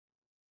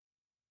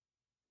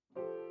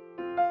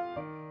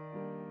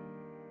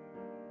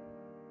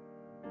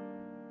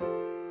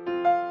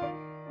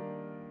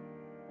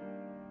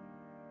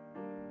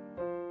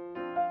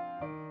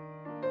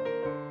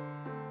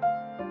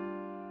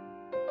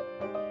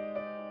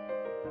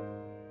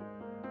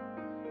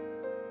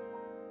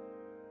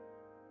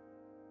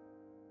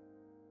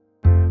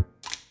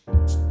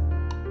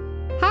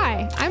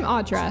I'm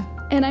Audra.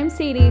 And I'm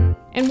Sadie.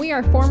 And we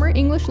are former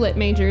English lit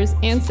majors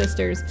and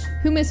sisters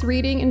who miss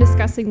reading and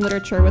discussing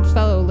literature with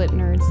fellow lit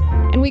nerds.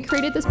 And we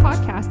created this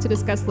podcast to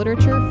discuss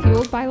literature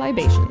fueled by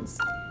libations.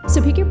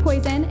 So pick your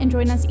poison and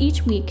join us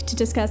each week to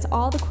discuss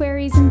all the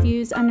queries and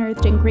views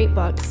unearthed in great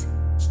books.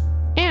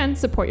 And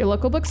support your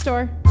local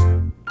bookstore.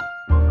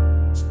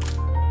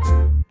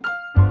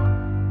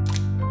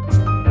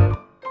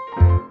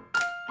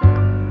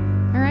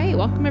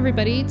 Welcome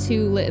everybody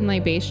to Lit and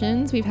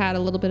Libations. We've had a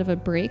little bit of a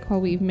break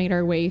while we've made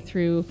our way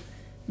through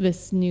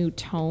this new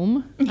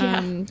tome,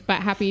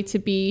 but happy to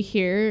be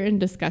here and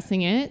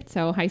discussing it.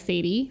 So hi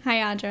Sadie. Hi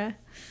Audra.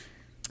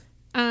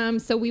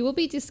 So we will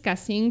be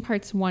discussing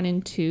parts 1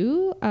 and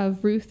 2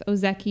 of Ruth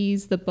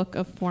Ozeki's The Book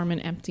of Form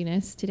and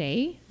Emptiness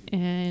today,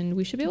 and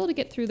we should be able to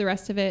get through the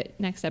rest of it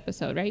next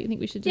episode, right? You think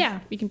we should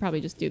we can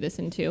probably just do this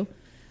in 2.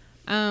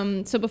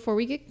 So before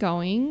we get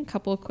going, a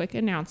couple of quick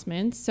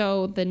announcements.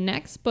 So the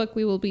next book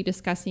we will be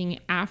discussing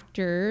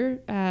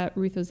after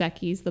Ruth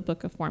Ozeki's The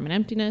Book of Form and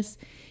Emptiness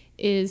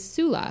is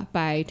Sula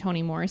by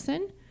Toni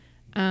Morrison.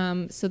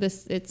 So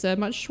it's a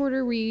much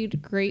shorter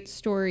read, great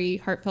story,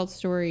 heartfelt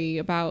story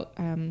about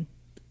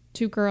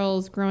 2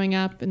 girls growing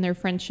up and their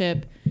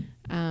friendship,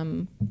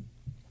 and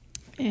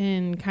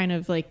kind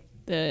of like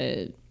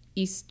the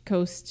East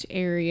Coast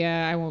area.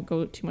 I won't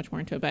go too much more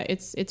into it, but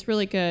it's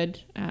really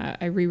good.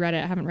 I reread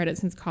it. I haven't read it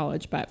since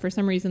college, but for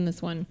some reason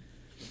this one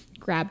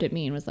grabbed at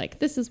me and was like,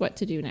 this is what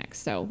to do next.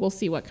 So we'll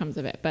see what comes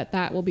of it, but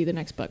that will be the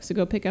next book. So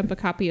go pick up a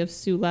copy of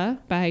Sula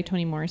by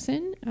Toni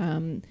Morrison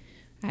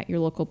at your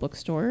local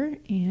bookstore,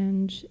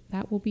 and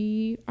that will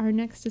be our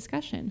next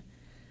discussion.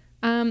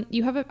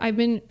 I've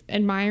been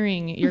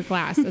admiring your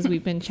glass as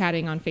we've been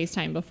chatting on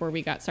FaceTime before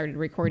we got started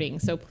recording.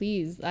 So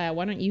please, why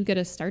don't you get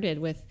us started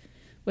with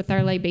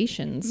our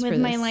libations. With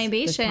my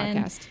libation.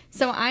 Podcast.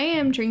 So I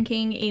am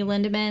drinking a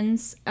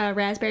Lindemans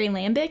raspberry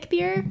lambic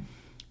beer.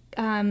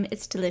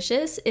 It's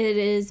delicious. It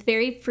is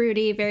very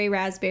fruity, very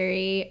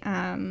raspberry.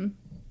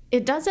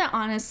 It doesn't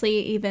honestly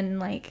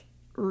even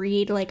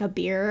read like a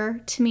beer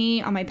to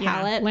me on my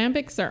palate. Yeah,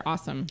 lambics are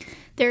awesome.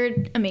 They're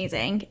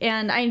amazing.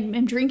 And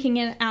I'm drinking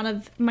it out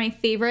of my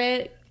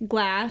favorite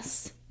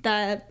glass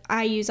that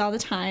I use all the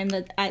time,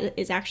 that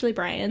is actually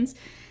Brian's,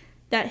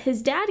 that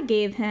his dad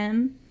gave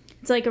him.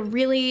 It's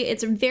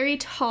it's a very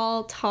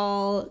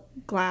tall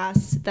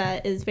glass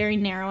that is very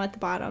narrow at the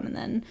bottom and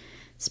then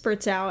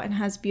spurts out and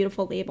has a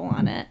beautiful label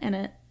on it.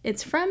 And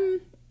it's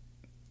from,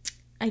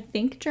 I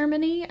think,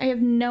 Germany. I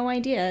have no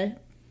idea.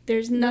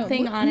 There's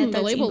nothing on it that's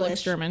the label English.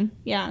 looks German.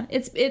 Yeah,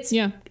 it's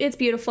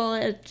beautiful.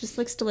 It just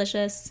looks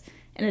delicious,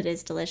 and it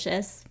is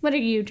delicious. What are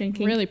you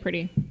drinking? Really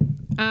pretty.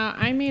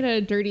 I made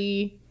a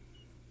dirty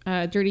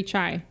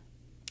chai.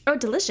 Oh,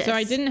 delicious. So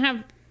I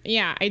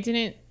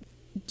didn't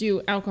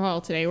do alcohol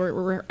today.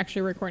 We're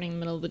actually recording in the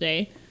middle of the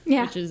day,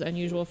 which is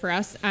unusual for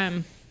us.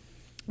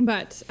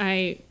 But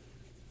I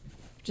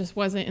just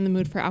wasn't in the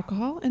mood for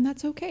alcohol, and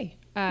that's okay.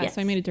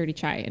 So I made a dirty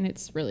chai, and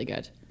it's really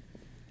good.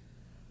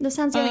 That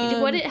sounds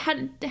yummy.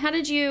 How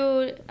did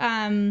you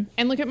and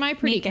look at my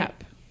pretty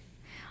cup.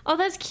 Oh,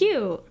 that's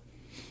cute.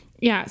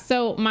 Yeah.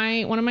 So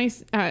one of my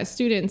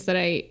students that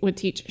I would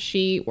teach,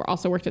 she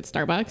also worked at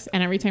Starbucks,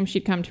 and every time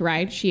she'd come to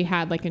ride, she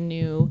had a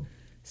new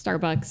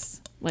Starbucks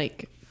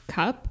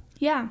cup.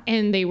 Yeah.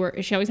 And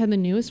she always had the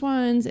newest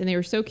ones, and they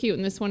were so cute.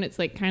 And this one, it's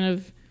kind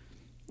of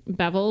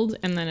beveled,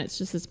 and then it's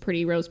just this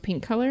pretty rose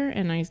pink color.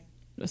 And I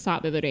saw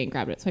it the other day and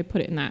grabbed it, so I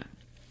put it in that.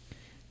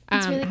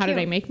 That's really how cute.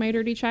 did I make my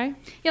dirty chai?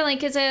 Yeah,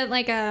 is it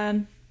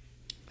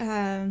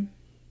a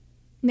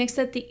mix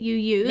that you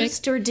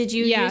used, or did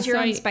you use your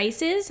own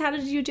spices? How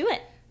did you do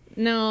it?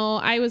 No,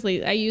 I was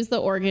lazy. I used the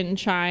Oregon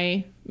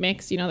chai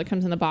mix, that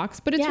comes in the box,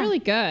 but it's really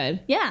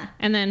good. Yeah.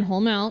 And then whole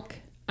milk,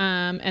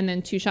 and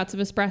then 2 shots of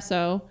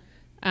espresso.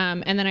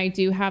 And then I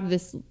do have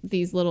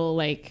these little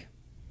like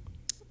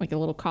a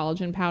little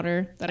collagen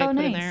powder that I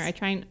put in there. I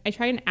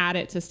try and add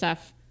it to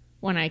stuff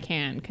when I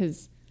can,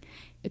 because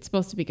it's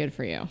supposed to be good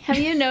for you. Have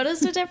you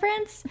noticed a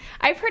difference?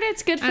 I've heard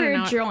it's good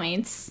for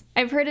joints.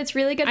 I've heard it's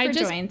really good for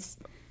joints.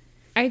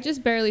 I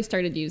just barely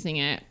started using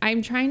it.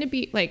 I'm trying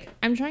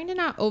to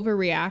not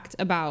overreact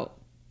about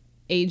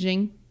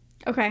aging.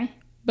 Okay.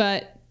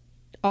 But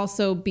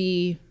also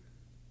be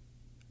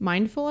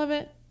mindful of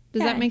it.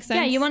 Does that make sense?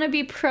 Yeah, you want to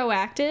be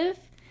proactive,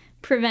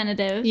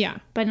 preventative,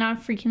 but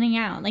not freaking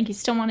out. You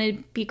still want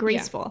to be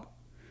graceful.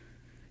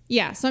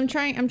 Yeah, so I'm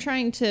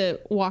trying to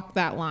walk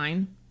that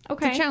line.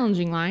 Okay. It's a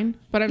challenging line,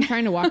 but I'm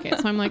trying to walk it.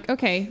 So I'm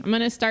okay, I'm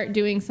going to start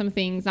doing some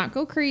things, not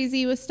go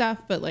crazy with stuff,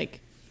 but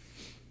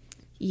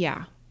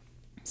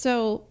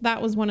So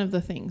that was one of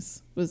the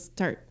things, was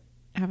start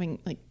having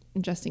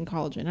ingesting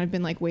collagen. I've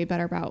been way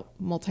better about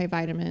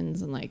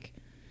multivitamins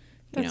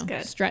and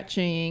good.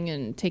 Stretching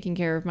and taking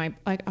care of my,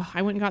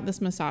 I went and got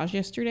this massage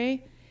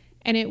yesterday,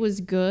 and it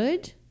was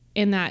good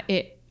in that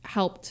it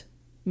helped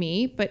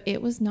me, but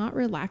it was not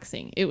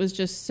relaxing. It was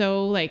just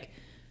so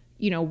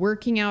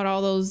working out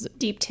all those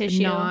deep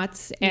tissue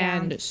knots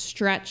and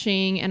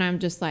stretching. And I'm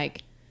just I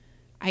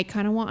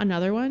kind of want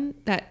another one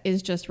that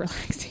is just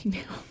relaxing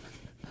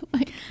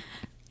now.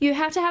 You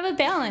have to have a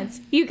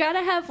balance. You got to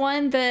have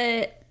one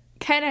that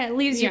kind of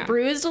leaves you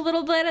bruised a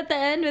little bit at the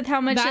end with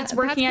how much it's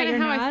working out your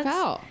knots. That's kind of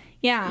how I felt.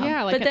 Yeah.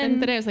 Yeah, like at the end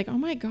of the day, I was like, oh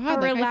my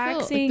God, like, I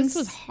feel like this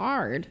was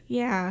hard.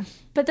 Yeah.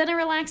 But then a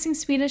relaxing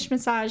Swedish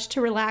massage to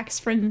relax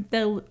from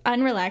the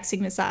unrelaxing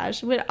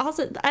massage would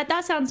also,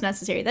 that sounds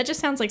necessary. That just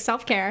sounds like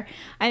self-care.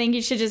 I think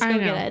you should just go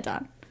get it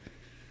done.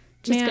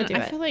 Just go do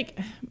it. I feel like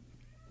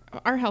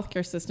our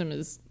healthcare system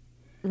is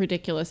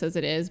ridiculous as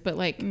it is, but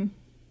like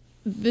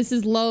this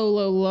is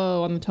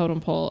low on the totem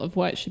pole of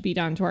what should be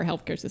done to our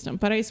healthcare system.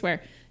 But I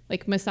swear,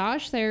 like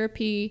massage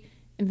therapy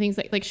and things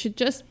like should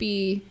just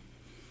be,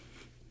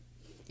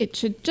 it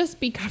should just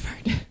be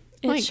covered.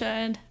 It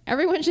should.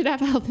 Everyone should have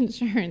health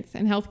insurance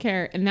and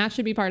healthcare, and that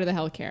should be part of the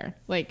healthcare.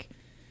 Like,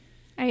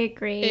 I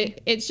agree.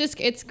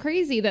 It's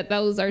crazy that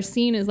those are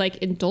seen as like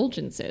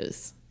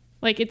indulgences.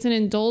 Like it's an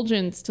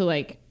indulgence to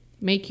like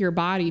make your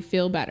body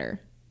feel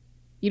better.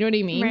 You know what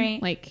I mean?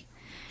 Right. Like,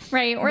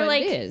 right. Or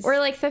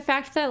like the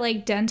fact that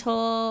like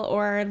dental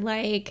or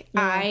like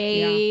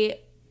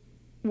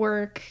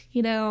work,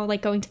 you know,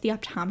 like going to the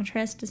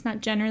optometrist is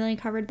not generally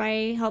covered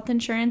by health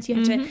insurance. You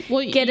have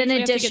to get an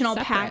additional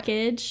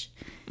package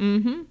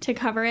to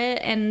cover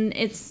it. And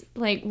it's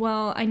like,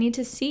 well, I need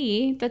to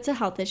see. That's a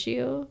health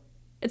issue.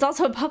 It's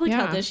also a public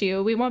health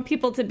issue. We want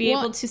people to be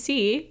able to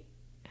see.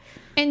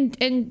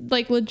 And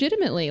like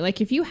legitimately,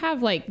 like if you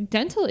have like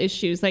dental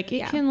issues, like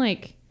it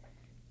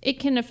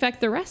can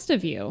affect the rest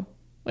of you.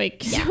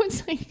 Like, so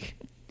it's like,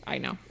 I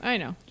know.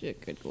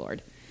 Good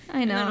Lord.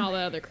 I know. And then all the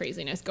other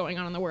craziness going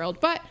on in the world.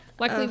 But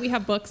luckily we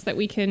have books that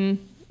we can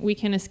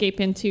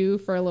escape into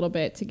for a little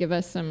bit to give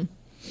us some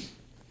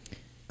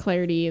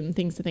clarity and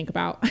things to think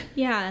about.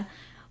 Yeah.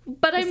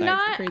 But I'm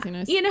not,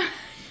 you know,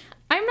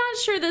 I'm not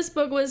sure this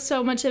book was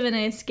so much of an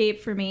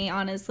escape for me,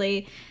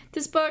 honestly.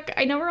 This book,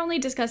 I know we're only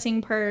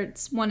discussing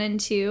parts 1 and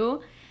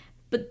 2,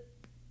 but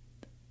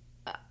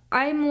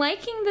I'm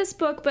liking this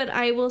book, but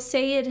I will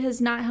say it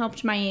has not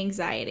helped my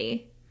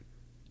anxiety.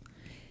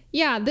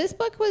 Yeah, this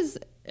book was...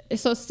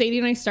 So Sadie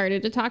and I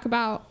started to talk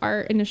about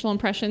our initial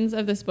impressions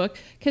of this book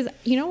because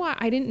you know what?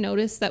 I didn't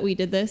notice that we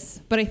did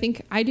this, but I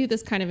think I do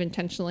this kind of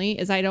intentionally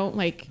is I don't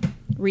like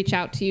reach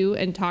out to you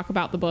and talk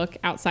about the book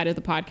outside of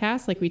the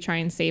podcast. Like we try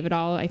and save it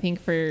all, I think,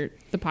 for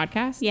the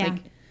podcast. Yeah.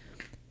 Like,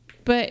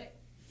 but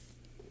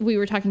we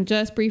were talking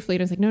just briefly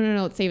and I was like, no,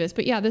 let's save this.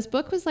 But yeah, this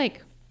book was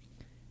like,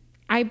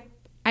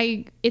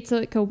 it's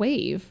like a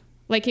wave.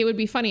 Like it would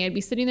be funny. I'd be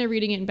sitting there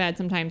reading it in bed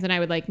sometimes and I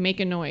would like make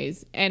a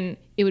noise and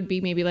it would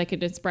be maybe like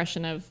an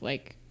expression of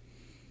like,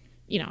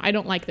 you know, I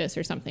don't like this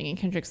or something. And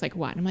Kendrick's like,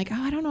 what? And I'm like, oh,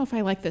 I don't know if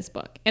I like this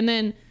book. And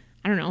then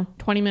I don't know,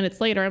 20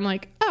 minutes later, I'm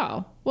like,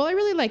 oh, well, I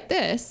really like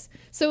this.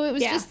 So it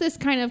was just this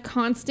kind of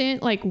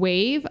constant like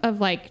wave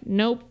of like,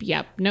 nope,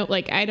 yep, nope.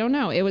 Like, I don't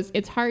know.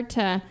 It's hard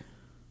to,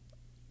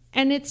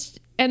 and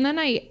then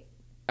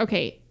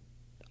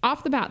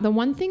off the bat, the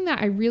one thing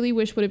that I really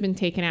wish would have been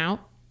taken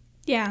out.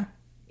 Yeah.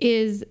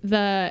 Is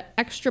the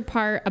extra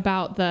part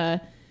about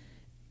the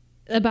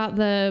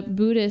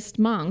Buddhist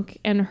monk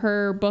and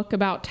her book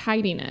about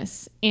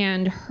tidiness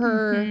and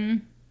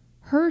her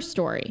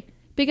story,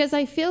 because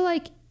I feel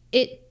like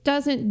it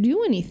doesn't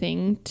do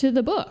anything to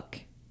the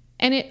book.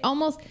 And it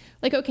almost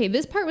like, okay,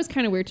 this part was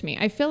kind of weird to me.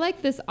 I feel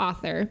like this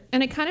author,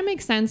 and it kind of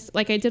makes sense.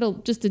 Like I did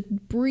just a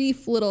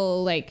brief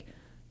little, like,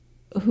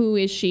 who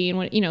is she and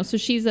what, you know, so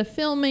she's a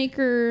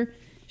filmmaker.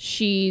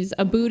 She's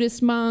a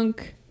Buddhist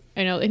monk.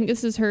 I think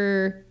this is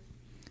her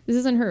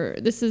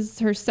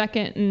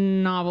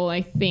second novel,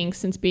 I think,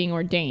 since being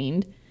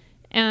ordained.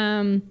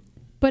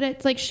 But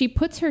it's like she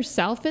puts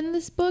herself in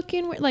this book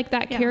in like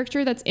that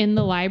character that's in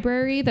the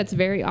library. That's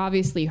very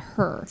obviously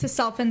her. It's a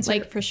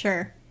self-insert for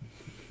sure.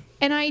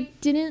 And I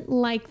didn't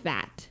like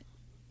that.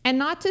 And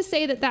not to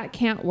say that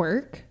can't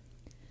work.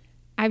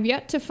 I've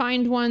yet to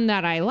find one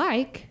that I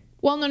like.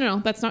 Well, no,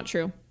 that's not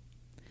true.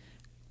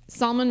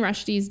 Salman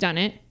Rushdie's done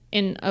it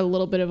in a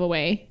little bit of a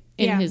way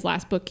in his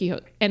last book,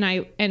 Quixote.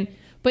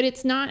 But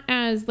it's not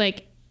as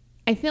like,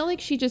 I feel like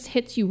she just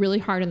hits you really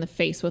hard in the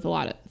face with a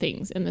lot of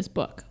things in this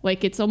book.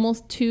 Like it's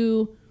almost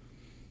too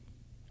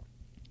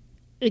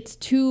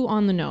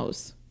on the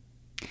nose.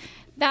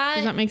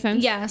 Does that make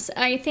sense? Yes.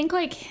 I think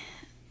like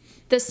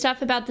the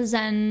stuff about the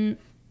Zen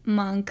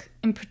monk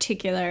in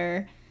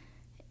particular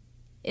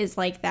is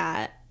like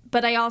that.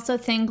 But I also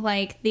think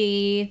like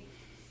the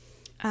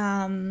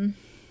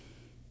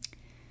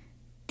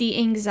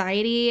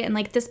anxiety, and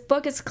like this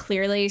book is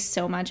clearly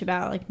so much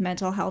about like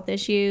mental health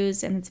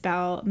issues, and it's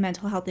about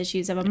mental health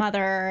issues of a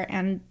mother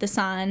and the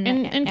son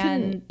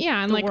and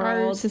like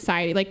world. Our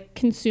society, like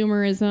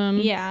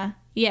consumerism,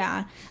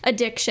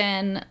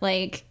 addiction,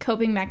 like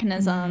coping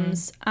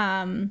mechanisms,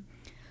 all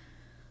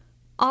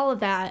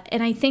of that.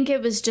 And I think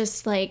it was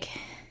just like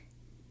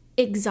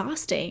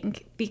exhausting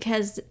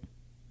because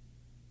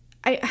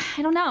I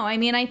don't know. I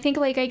mean, I think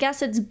like, I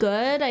guess it's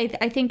good. I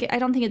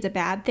don't think it's a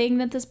bad thing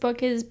that this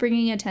book is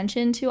bringing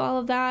attention to all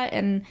of that,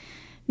 and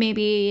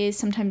maybe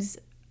sometimes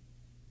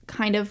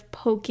kind of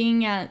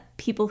poking at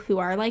people who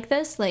are like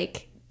this,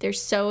 like they're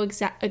so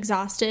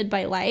exhausted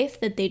by life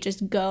that they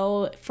just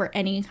go for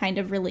any kind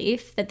of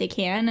relief that they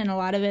can, and a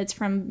lot of it's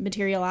from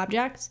material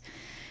objects.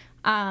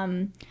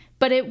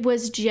 But it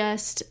was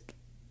just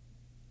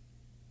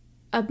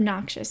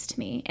obnoxious to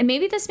me. And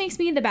maybe this makes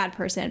me the bad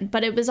person,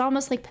 but it was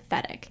almost like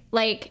pathetic.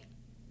 Like,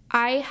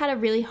 I had a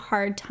really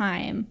hard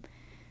time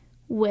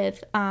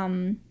with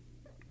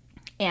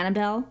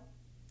Annabelle,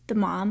 the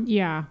mom,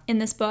 in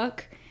this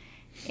book.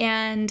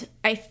 And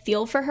I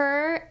feel for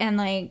her, and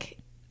like,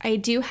 I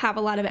do have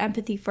a lot of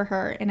empathy for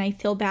her, and I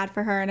feel bad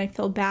for her, and I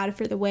feel bad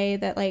for the way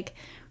that like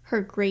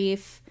her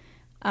grief.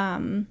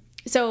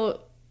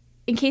 So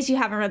in case you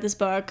haven't read this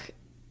book,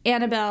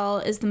 Annabelle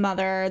is the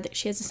mother.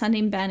 She has a son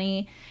named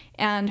Benny,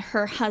 and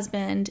her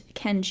husband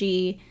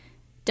Kenji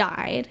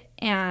died,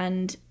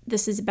 and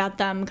this is about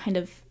them kind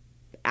of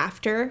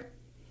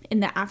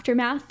in the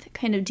aftermath,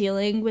 kind of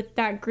dealing with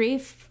that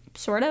grief,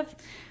 sort of,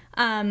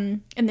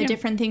 and the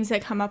different things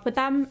that come up with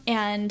them.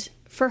 And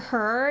for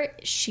her,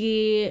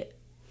 she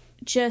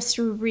just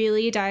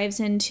really dives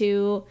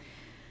into,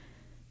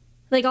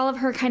 like, all of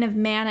her kind of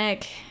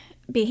manic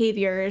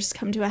behaviors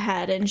come to a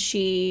head, and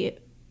she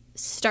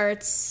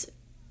starts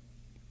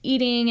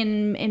eating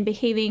and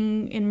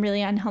behaving in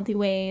really unhealthy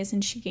ways,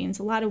 and she gains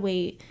a lot of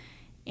weight,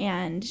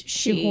 and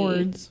she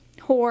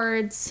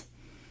hoards.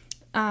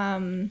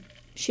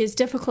 She has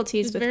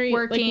difficulties with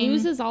working. Like,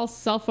 loses all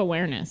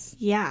self-awareness.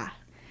 Yeah.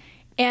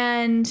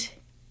 And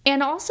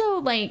also,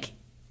 like,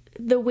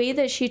 the way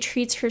that she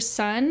treats her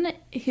son,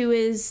 who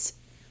is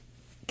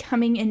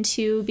coming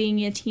into being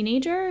a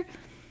teenager,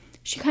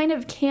 she kind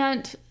of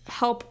can't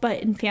help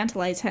but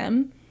infantilize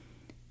him,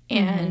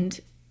 and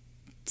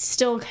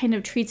still kind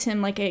of treats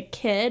him like a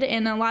kid,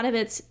 and a lot of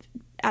it's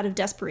out of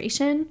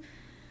desperation.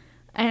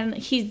 And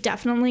he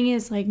definitely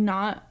is, like,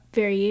 not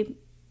very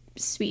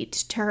sweet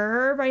to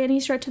her by any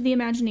stretch of the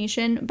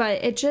imagination,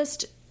 but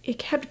it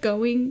kept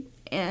going,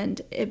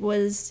 and it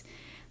was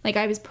like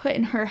I was put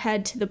in her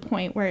head to the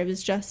point where it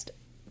was just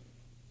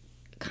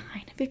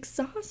kind of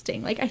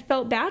exhausting. Like, I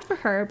felt bad for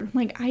her, but I'm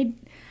like,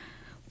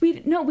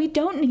 we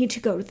don't need to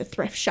go to the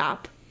thrift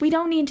shop. We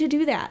don't need to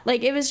do that.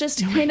 Like, it was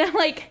just kind of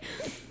like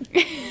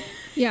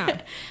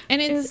yeah.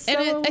 And I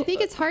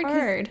think it's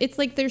hard. It's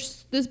like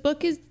this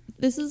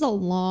is a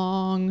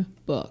long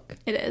book.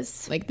 It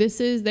is. Like,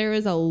 there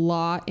is a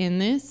lot in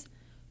this,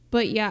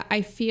 but yeah,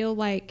 I feel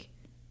like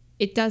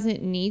it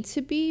doesn't need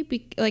to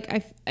be like,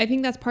 I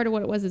think that's part of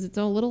what it was, is it's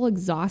a little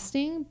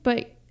exhausting,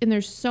 and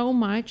there's so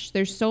much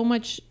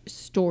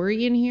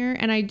story in here.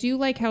 And I do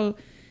like how,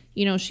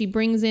 she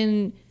brings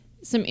in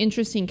some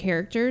interesting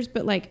characters,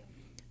 but like,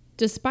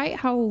 despite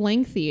how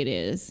lengthy it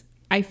is,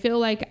 I feel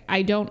like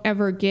I don't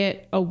ever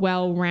get a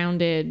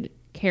well-rounded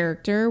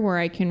character where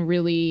I can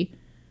really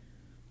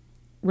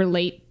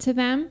relate to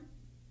them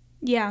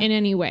in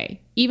any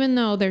way, even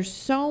though there's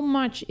so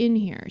much in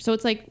here. So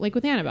it's like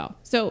with Annabelle.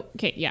 So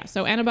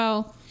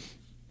Annabelle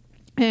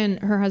and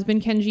her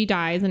husband Kenji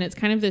dies, and it's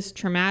kind of this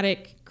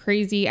traumatic,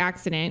 crazy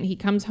accident. He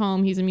comes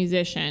home, he's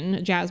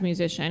a jazz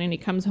musician, and he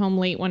comes home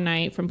late one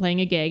night from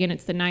playing a gig, and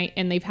it's the night,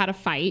 and they've had a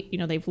fight.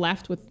 They've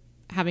left with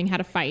having had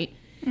a fight.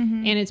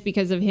 And it's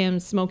because of him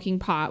smoking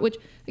pot, which,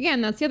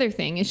 again, that's the other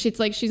thing. It's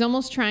like she's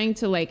almost trying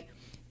to, like,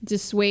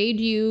 dissuade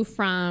you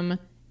from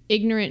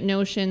ignorant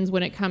notions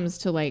when it comes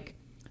to, like,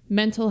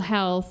 mental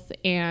health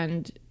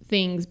and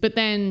things, but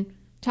then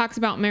talks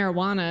about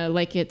marijuana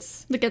like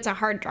it's a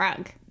hard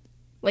drug.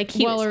 Like,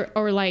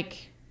 or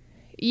like,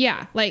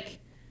 yeah, like,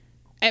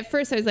 at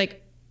first I was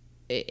like,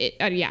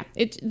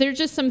 there's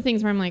just some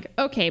things where I'm like,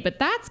 okay, but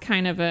that's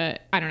kind of I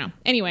don't know.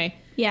 Anyway.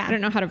 Yeah. I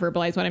don't know how to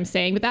verbalize what I'm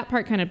saying, but that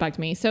part kind of bugged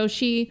me. So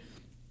he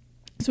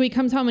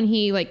comes home, and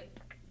he, like,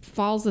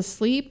 falls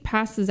asleep,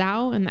 passes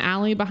out in the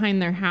alley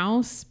behind their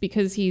house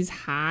because he's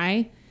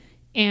high,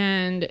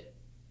 and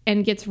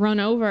gets run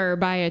over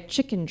by a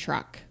chicken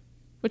truck,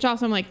 which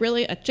also, I'm like,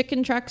 really? A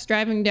chicken truck's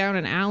driving down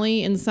an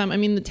alley in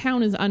the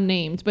town is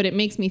unnamed, but it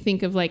makes me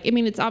think of, like,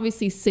 it's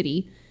obviously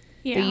city.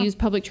 Yeah. They use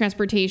public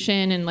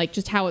transportation, and, like,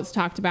 just how it's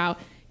talked about.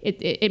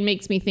 It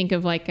makes me think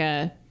of, like,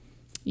 a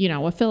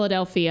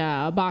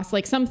Philadelphia, a Boston,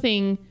 like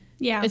something,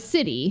 a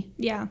city.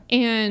 Yeah.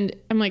 And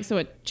I'm like, so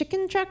a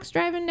chicken truck's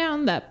driving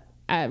down the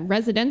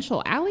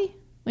residential alley?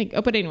 Like,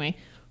 but anyway,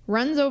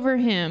 runs over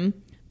him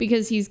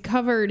because he's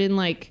covered in,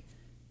 like,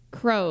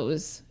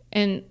 crows.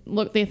 And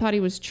look, they thought he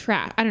was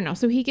trapped. I don't know.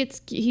 So he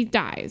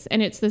dies,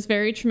 and it's this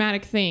very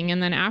traumatic thing.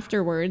 And then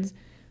afterwards,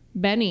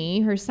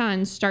 Benny, her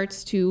son,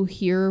 starts to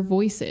hear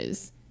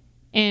voices.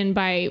 And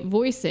by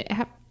voice, she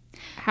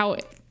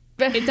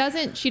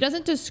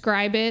doesn't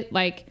describe it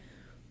like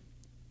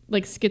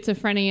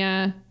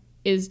schizophrenia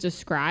is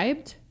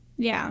described.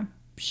 Yeah.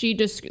 She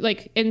just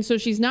and so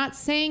she's not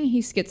saying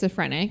he's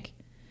schizophrenic,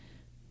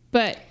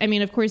 but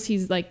of course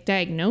he's, like,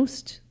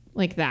 diagnosed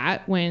like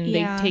that when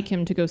they take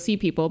him to go see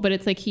people, but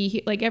it's like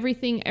he like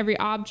every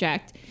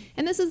object.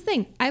 And this is the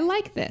thing. I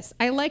like this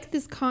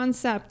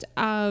concept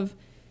of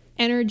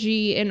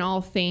energy in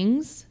all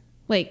things.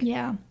 Like,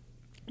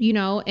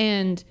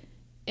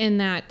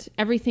 and that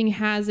everything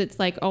has its,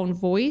 like, own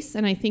voice.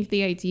 And I think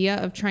the idea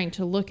of trying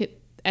to look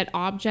at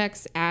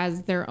objects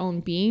as their own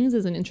beings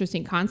is an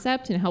interesting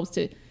concept, and it helps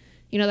to,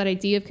 you know, that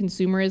idea of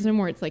consumerism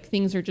where it's like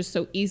things are just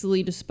so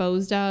easily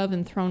disposed of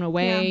and thrown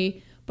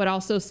away, but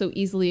also so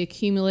easily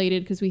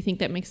accumulated because we think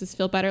that makes us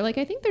feel better. Like,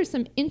 I think there's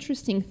some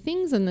interesting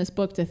things in this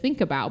book to think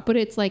about, but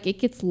it's like it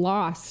gets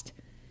lost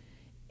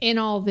in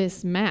all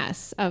this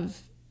mess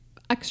of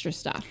extra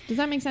stuff. Does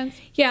that make sense?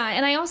 Yeah,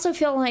 and I also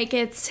feel like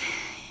it's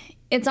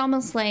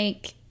almost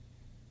like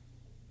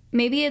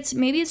maybe it's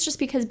just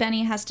because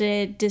Benny has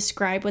to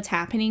describe what's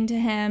happening to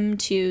him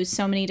to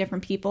so many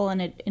different people,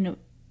 and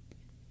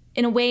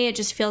in a way it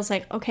just feels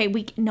like, okay,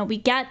 we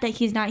get that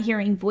he's not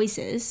hearing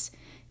voices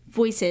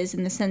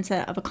in the sense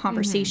of a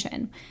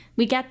conversation.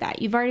 We get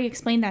that. You've already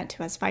explained that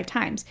to us 5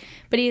 times,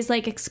 but he's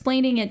like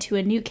explaining it to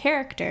a new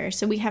character,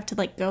 so we have to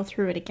like go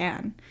through it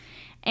again.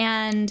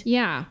 And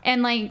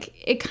like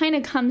it kind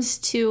of comes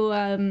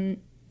to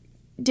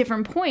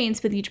different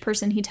points with each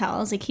person he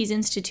tells. Like, he's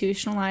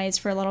institutionalized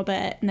for a little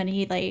bit, and then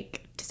he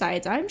like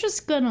decides, I'm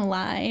just gonna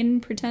lie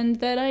and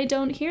pretend that I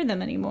don't hear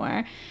them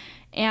anymore,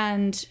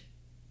 and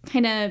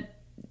kind of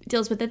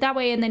deals with it that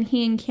way. And then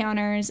he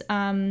encounters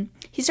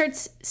he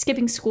starts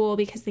skipping school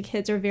because the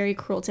kids are very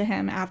cruel to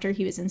him after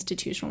he was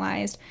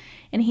institutionalized,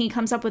 and he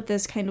comes up with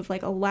this kind of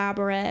like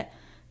elaborate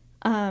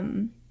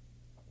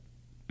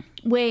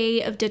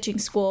way of ditching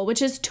school,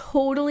 which is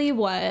totally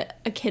what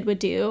a kid would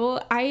do.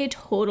 I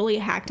totally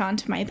hacked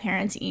onto my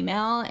parents'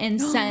 email and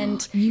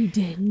sent... You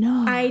did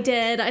not. I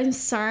did. I'm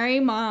sorry,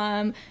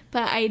 Mom,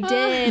 but I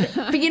did.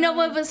 But you know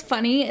what was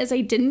funny is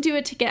I didn't do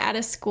it to get out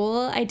of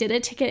school. I did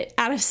it to get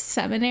out of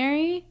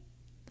seminary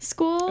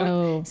school.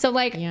 Oh, so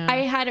like yeah. I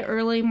had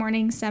early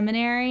morning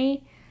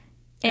seminary.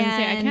 And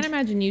I can't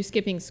imagine you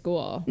skipping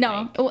school.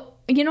 No. Like,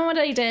 you know what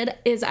I did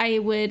is I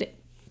would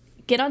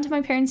get onto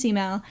my parents'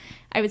 email.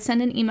 I would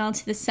send an email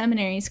to the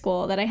seminary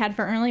school that I had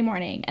for early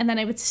morning, and then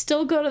I would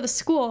still go to the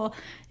school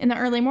in the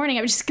early morning.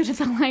 I would just go to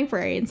the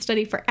library and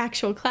study for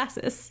actual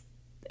classes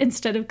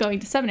instead of going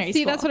to seminary school.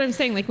 See, that's what I'm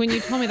saying. Like, when you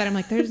told me that, I'm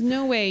like, there's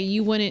no way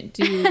you wouldn't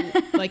do,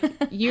 like,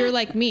 you're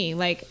like me.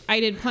 Like,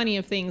 I did plenty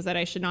of things that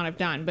I should not have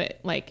done,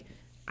 but, like,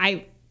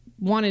 I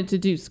wanted to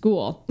do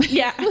school.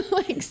 Yeah.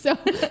 Like, so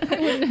I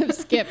wouldn't have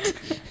skipped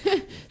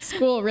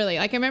school, really.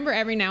 Like, I remember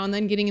every now and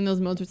then getting in those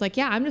modes where it's like,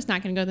 yeah, I'm just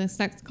not going to go to this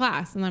next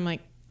class. And I'm like,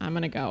 I'm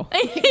going to go.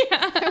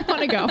 I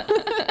want to go.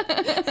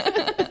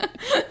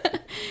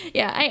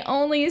 Yeah, I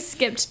only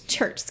skipped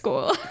church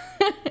school.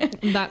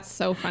 That's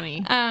so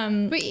funny.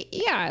 But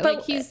yeah,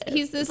 like he's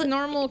this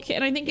normal kid.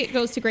 And I think it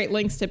goes to great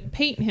lengths to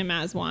paint him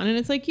as one. And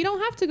it's like, you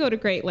don't have to go to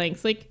great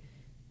lengths. Like,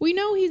 we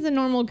know he's a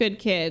normal, good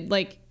kid.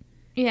 Like,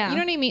 yeah, you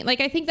know what I mean? Like,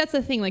 I think that's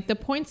the thing. Like, the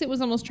points it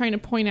was almost trying to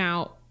point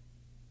out,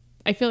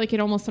 I feel like it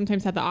almost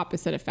sometimes had the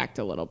opposite effect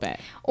a little bit.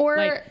 Or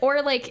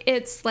like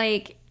it's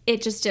like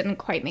it just didn't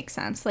quite make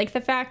sense. Like the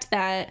fact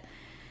that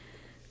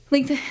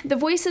like the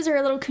voices are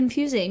a little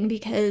confusing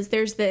because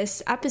there's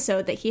this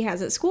episode that he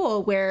has at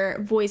school where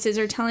voices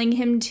are telling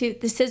him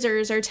the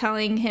scissors are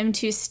telling him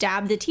to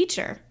stab the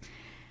teacher.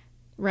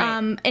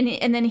 Right.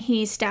 And then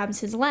he stabs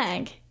his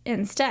leg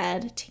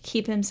instead to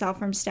keep himself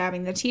from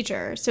stabbing the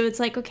teacher. So it's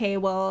like, okay,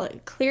 well,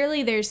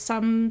 clearly there's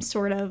some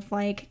sort of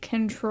like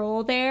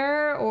control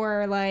there,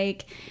 or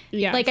like,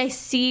 yes. Like I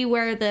see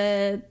where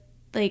the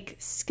like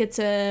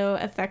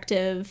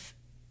schizoaffective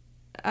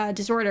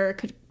disorder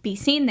could be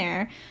seen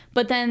there.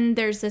 But then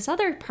there's this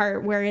other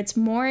part where it's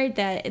more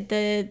that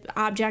the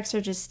objects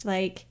are just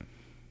like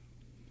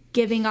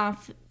giving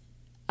off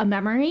a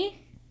memory,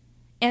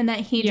 and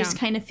that he just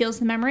kind of feels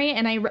the memory.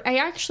 And I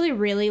actually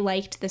really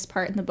liked this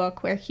part in the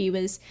book where he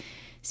was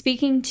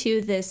speaking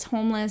to this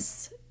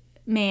homeless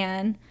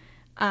man.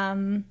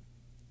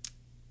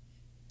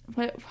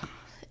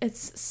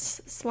 It's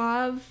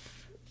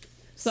Slav.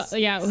 So,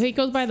 yeah, he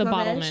goes by the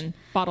Slavish.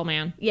 Bottle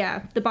Man.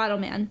 Yeah, the Bottle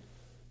Man.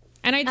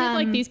 And I did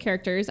like these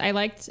characters. I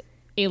liked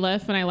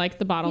Aleph and I liked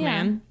the Bottle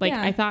Man. Like,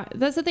 I thought,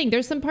 that's the thing.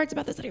 There's some parts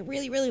about this that I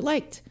really, really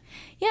liked.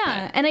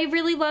 Yeah, and I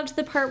really loved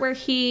the part where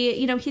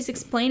he's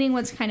explaining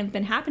what's kind of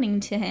been happening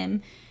to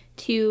him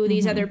to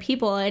these other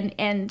people.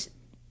 And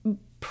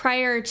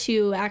prior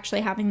to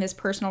actually having this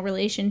personal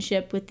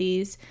relationship with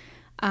these,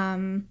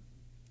 kind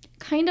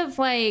of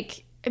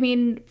like, I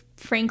mean,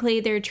 frankly,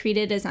 they're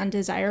treated as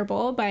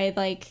undesirable by,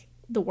 like,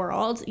 the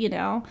world, you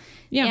know?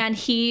 Yeah. And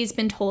he's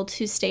been told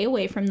to stay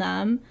away from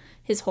them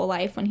his whole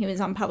life when he was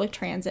on public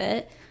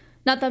transit.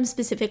 Not them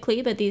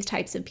specifically, but these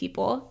types of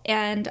people.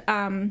 And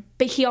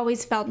but he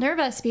always felt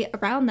nervous to be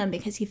around them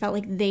because he felt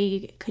like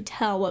they could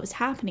tell what was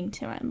happening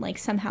to him. Like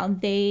somehow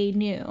they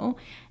knew,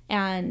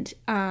 and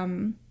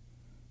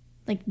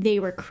like they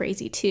were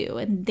crazy too,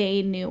 and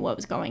they knew what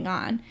was going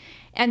on.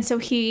 And so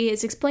he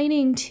is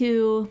explaining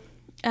to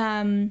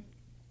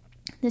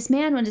this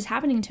man what is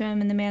happening to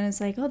him, and the man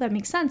is like, oh, that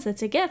makes sense.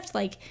 That's a gift.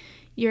 Like,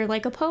 you're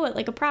like a poet,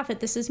 like a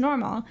prophet. This is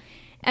normal.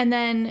 And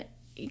then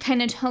he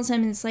kind of tells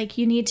him, it's like,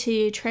 you need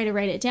to try to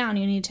write it down.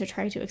 You need to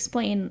try to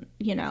explain,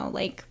 you know,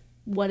 like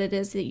what it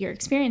is that you're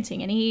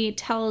experiencing. And he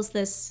tells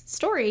this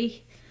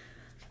story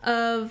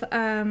of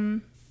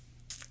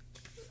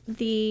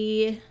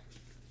the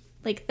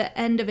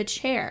end of a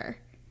chair.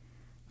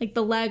 like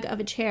the leg of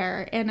a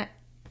chair, and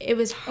it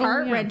was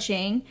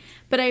heart-wrenching.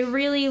 But I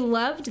really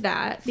loved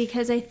that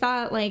because I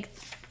thought like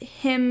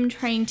him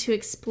trying to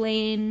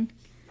explain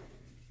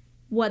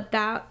what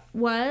that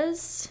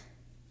was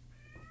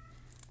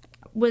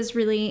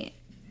really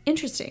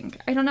interesting.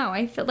 I don't know.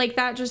 I felt like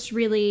that just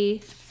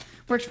really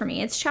worked for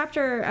me. It's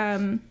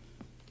chapter,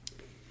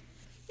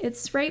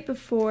 it's right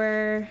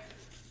before,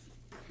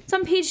 it's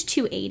on page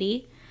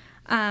 280.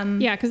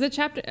 Yeah, because the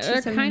chapter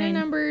are kind of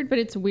numbered, but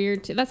it's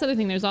weird too. That's the other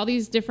thing. There's all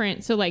these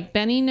different, so like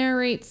Benny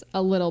narrates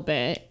a little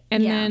bit,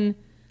 and then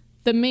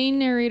the main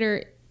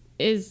narrator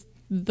is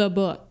the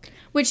book.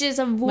 Which is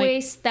a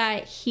voice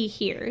that he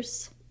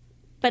hears,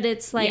 but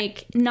it's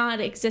like not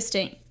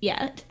existent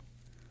yet.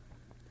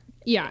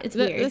 Yeah, it's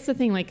weird. That's the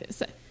thing. Like,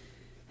 so,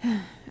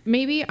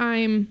 maybe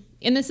and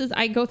this is,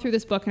 I go through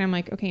this book and I'm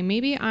like, okay,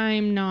 maybe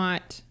I'm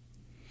not,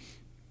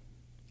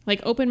 like,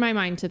 open my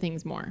mind to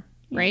things more,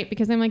 right?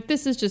 Because I'm like,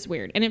 this is just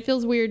weird. And it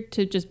feels weird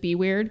to just be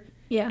weird.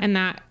 Yeah. And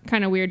that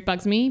kind of weird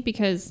bugs me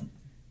because,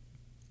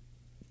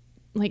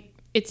 like,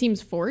 it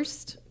seems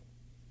forced.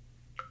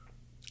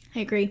 I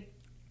agree.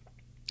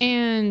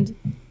 And,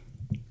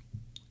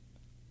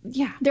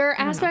 yeah. There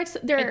are aspects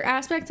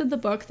of the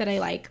book that I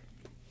like.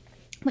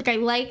 Like, I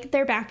like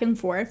their back and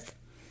forth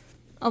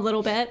a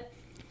little bit.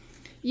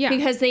 Yeah.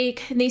 Because they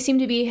seem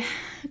to be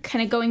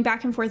kind of going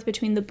back and forth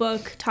between the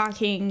book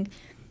talking,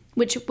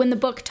 which when the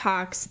book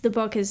talks, the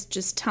book is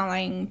just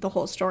telling the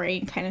whole story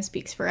and kind of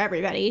speaks for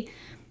everybody.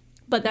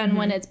 But then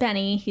when it's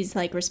Benny, he's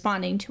like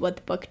responding to what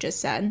the book just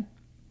said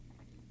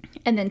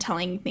and then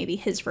telling maybe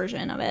his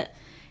version of it.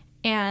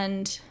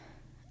 And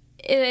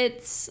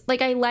it's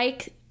like, I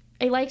liked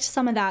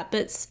some of that,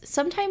 but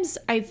sometimes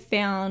I've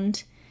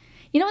found,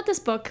 you know what this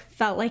book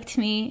felt like to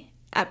me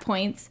at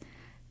points?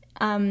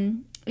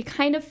 It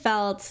kind of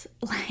felt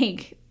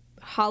like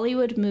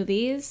Hollywood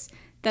movies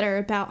that are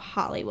about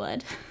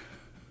Hollywood.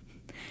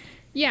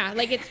 Yeah,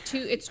 like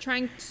it's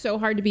trying so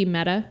hard to be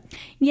meta.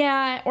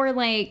 Yeah, or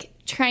like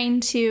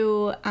trying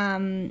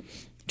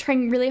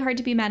really hard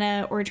to be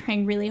meta, or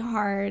trying really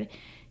hard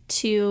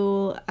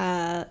to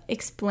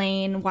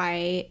explain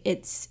why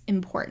it's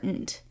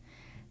important.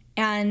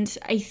 And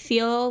I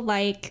feel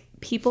like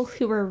people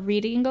who are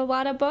reading a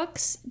lot of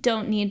books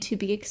don't need to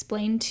be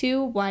explained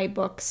to why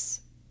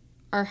books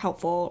are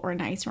helpful or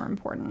nice or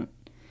important.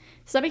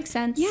 Does that make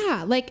sense?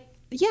 Yeah, like,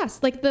 yes,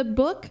 like the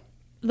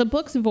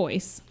book's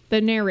voice, the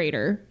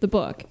narrator, the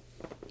book,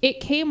 it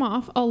came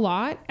off a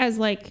lot as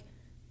like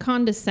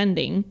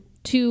condescending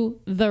to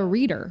the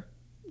reader.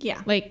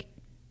 Yeah. Like,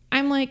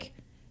 I'm like,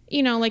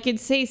 you know, like it'd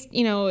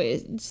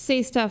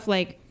say stuff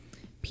like,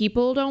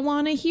 people don't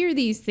want to hear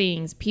these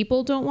things.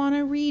 People don't want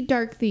to read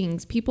dark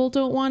things. People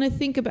don't want to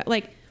think about,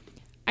 like,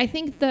 I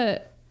think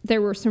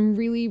there were some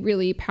really,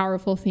 really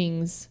powerful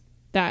things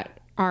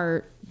that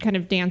are kind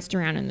of danced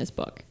around in this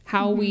book.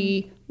 How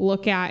we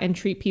look at and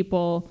treat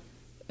people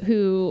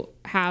who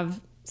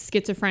have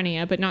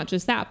schizophrenia, but not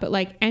just that, but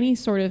like any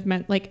sort of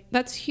like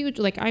that's huge.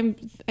 Like I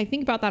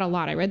think about that a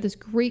lot. I read this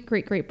great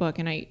book,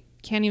 and I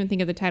can't even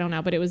think of the title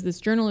now, but it was this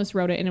journalist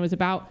wrote it, and it was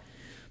about,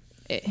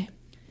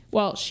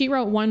 well, she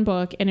wrote one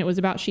book, and it was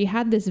about, she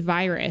had this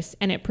virus,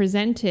 and it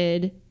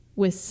presented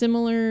with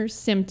similar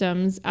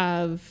symptoms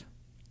of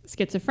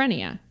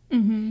schizophrenia.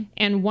 Mm-hmm.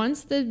 And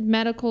once the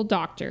medical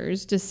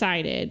doctors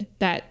decided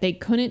that they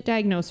couldn't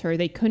diagnose her,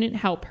 they couldn't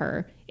help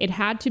her, it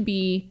had to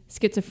be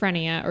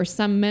schizophrenia or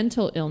some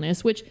mental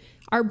illness, which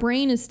our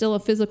brain is still a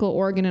physical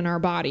organ in our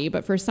body,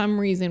 but for some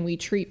reason we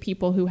treat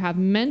people who have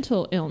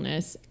mental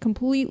illness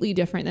completely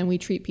different than we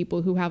treat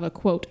people who have a,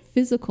 quote,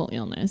 physical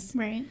illness.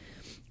 Right.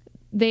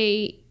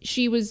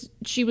 She was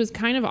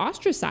kind of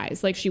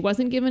ostracized. Like, she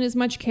wasn't given as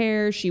much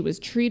care. She was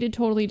treated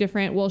totally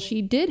different. Well,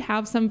 she did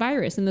have some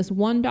virus, and this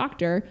one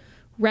doctor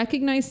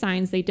recognized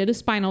signs. They did a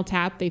spinal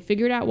tap. They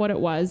figured out what it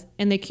was,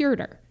 and they cured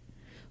her.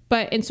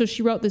 And so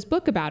she wrote this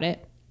book about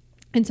it.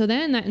 And so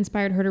then that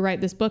inspired her to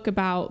write this book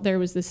about, there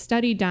was this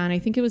study done, I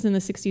think it was in the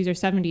 60s or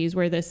 70s,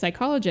 where this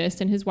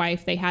psychologist and his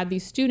wife, they had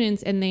these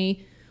students, and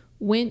they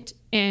went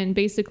and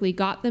basically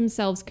got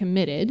themselves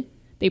committed.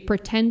 They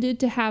pretended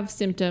to have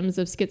symptoms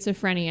of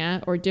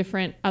schizophrenia or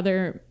different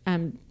other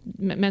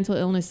mental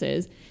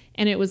illnesses.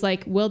 And it was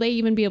like, will they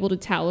even be able to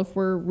tell if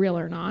we're real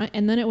or not?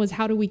 And then it was,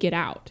 how do we get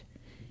out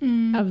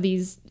of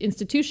these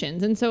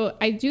institutions? And so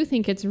I do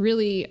think it's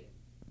really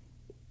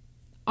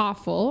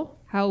awful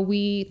how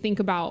we think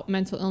about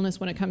mental illness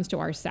when it comes to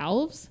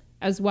ourselves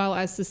as well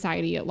as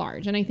society at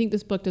large. And I think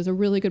this book does a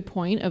really good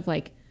point of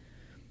like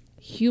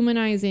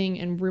humanizing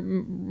and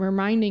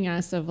reminding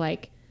us of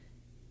like,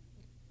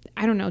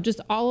 I don't know, just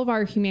all of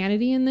our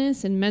humanity in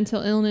this, and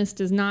mental illness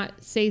does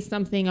not say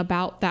something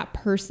about that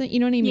person. You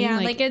know what I mean? Yeah,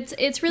 like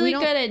it's really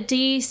good at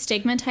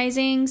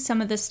destigmatizing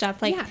some of the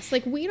stuff. Like, yes,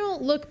 like we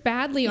don't look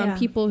badly on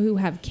people who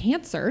have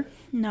cancer.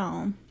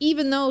 No.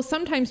 Even though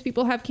sometimes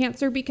people have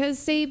cancer because,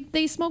 say,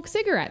 they smoke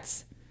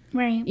cigarettes.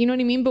 Right. You know what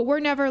I mean? But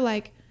we're never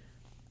like,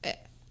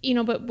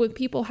 but when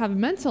people have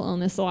mental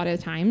illness a lot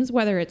of times,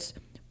 whether it's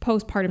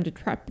postpartum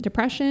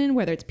depression,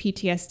 whether it's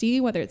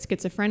PTSD, whether it's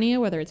schizophrenia,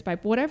 whether it's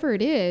whatever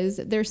it is,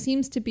 there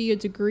seems to be a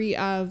degree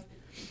of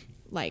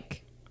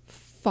like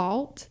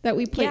fault that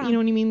we put, you know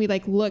what I mean? We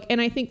like look,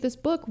 and I think this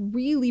book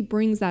really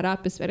brings that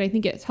up. And I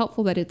think it's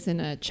helpful that it's in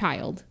a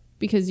child,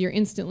 because you're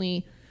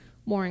instantly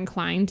more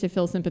inclined to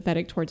feel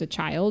sympathetic towards a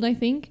child, I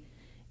think.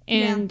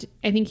 And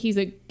I think he's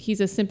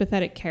a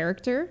sympathetic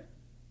character,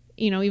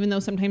 you know, even though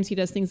sometimes he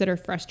does things that are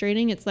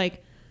frustrating. It's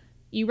like,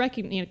 you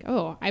recognize, like,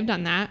 oh, I've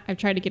done that. I've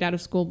tried to get out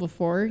of school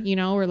before, you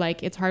know, or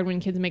like, it's hard when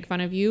kids make fun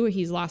of you.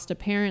 He's lost a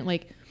parent.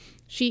 Like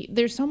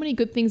there's so many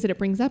good things that it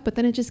brings up, but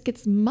then it just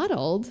gets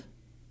muddled,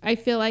 I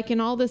feel like, in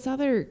all this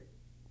other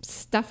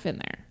stuff in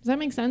there. Does that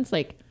make sense?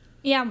 Like,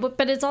 yeah,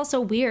 but it's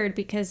also weird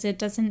because it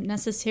doesn't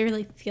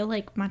necessarily feel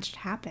like much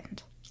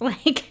happened.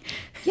 Like,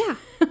 yeah,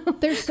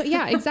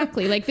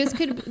 exactly. Like this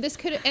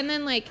could, and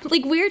then like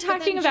we're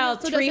talking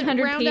about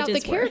 300 round pages out the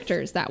worth.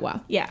 Characters that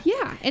well. Yeah.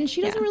 And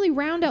she doesn't really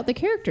round out the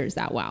characters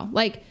that well.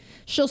 Like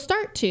she'll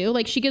start to,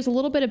 like, she gives a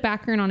little bit of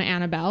background on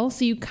Annabelle,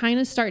 so you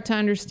kind of start to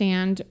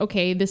understand,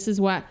 okay, this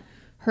is what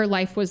her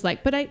life was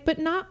like, but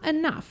not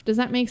enough. Does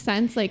that make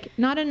sense? Like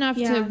not enough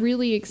to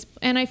really,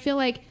 and I feel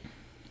like,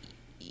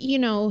 you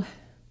know,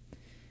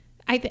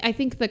 I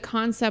think the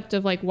concept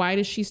of like, why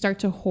does she start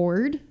to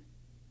hoard?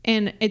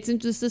 And it's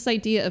just this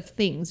idea of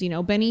things, you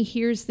know, Benny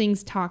hears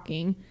things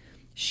talking.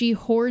 She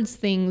hoards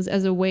things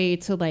as a way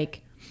to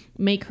like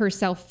make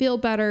herself feel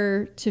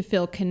better, to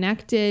feel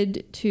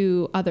connected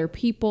to other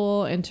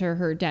people and to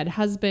her dead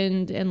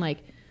husband. And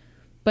like,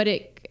 but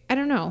I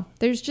don't know.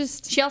 There's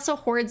just, she also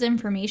hoards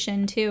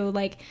information too.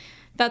 Like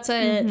that's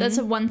a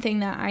one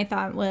thing that I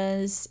thought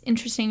was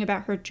interesting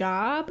about her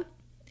job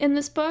in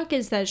this book,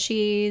 is that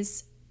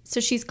she's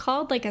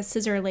called like a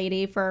scissor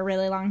lady for a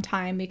really long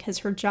time, because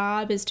her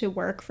job is to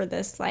work for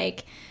this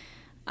like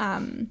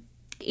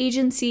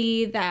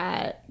agency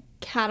that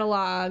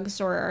catalogs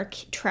or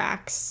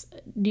tracks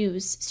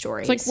news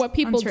stories. It's like what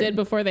people did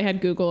before they had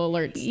Google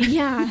alerts.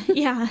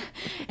 Yeah.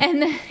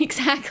 And then,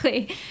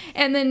 exactly.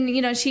 And then,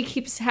 you know, she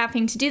keeps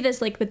having to do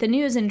this like with the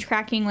news and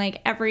tracking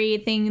like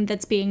everything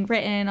that's being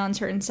written on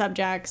certain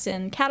subjects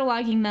and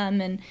cataloging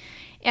them.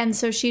 And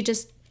so she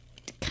just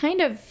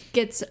kind of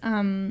gets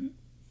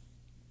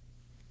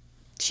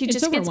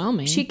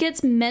she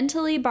gets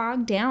mentally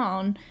bogged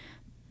down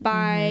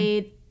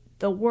by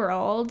the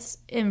world's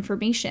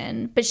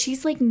information, but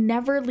she's like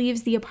never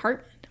leaves the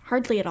apartment,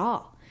 hardly at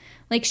all.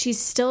 Like she's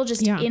still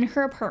just in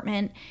her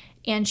apartment,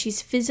 and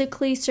she's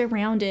physically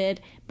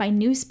surrounded by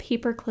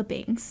newspaper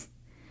clippings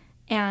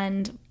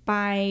and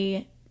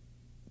by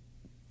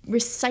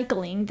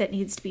recycling that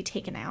needs to be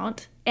taken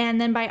out,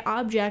 and then by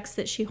objects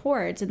that she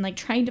hoards, and like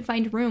trying to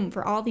find room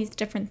for all these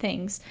different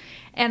things.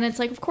 And it's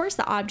like, of course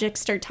the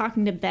objects start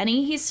talking to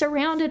Benny. He's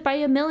surrounded by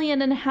 1.5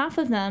 million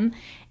of them.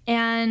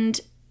 And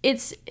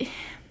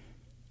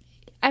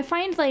I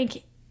find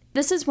like,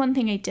 this is one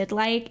thing I did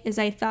like, is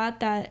I thought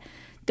that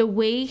the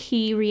way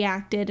he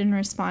reacted and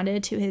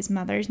responded to his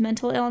mother's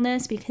mental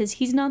illness, because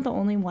he's not the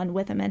only one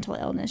with a mental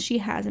illness. She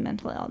has a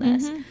mental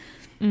illness.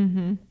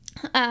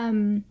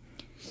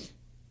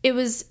 It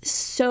was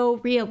so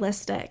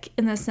realistic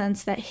in the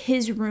sense that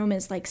his room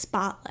is like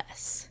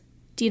spotless.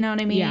 Do you know what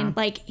I mean? Yeah.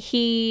 Like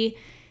he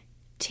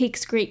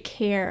takes great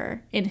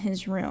care in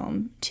his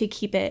room to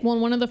keep it. Well,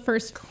 one of the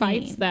first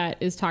clean. fights that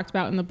is talked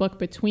about in the book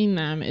between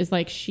them is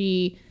like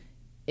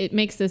it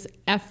makes this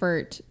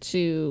effort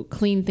to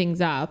clean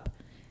things up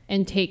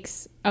and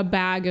takes a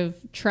bag of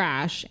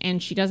trash,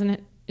 and she's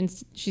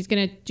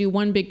going to do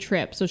one big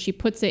trip. So she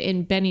puts it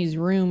in Benny's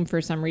room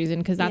for some reason,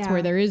 because that's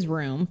where there is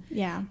room.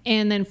 Yeah.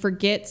 And then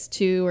forgets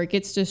to, or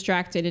gets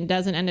distracted and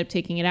doesn't end up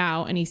taking it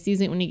out. And he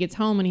sees it when he gets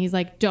home, and he's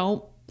like,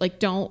 don't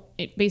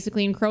it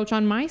basically encroach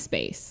on my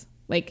space.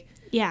 Like,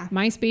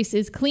 my space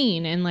is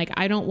clean, and like,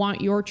 I don't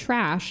want your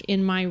trash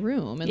in my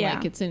room. And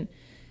like, it's in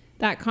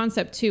that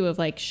concept too of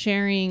like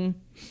sharing,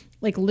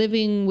 like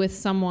living with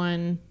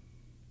someone.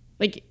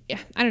 Like,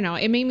 I don't know,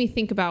 it made me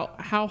think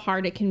about how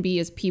hard it can be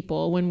as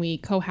people when we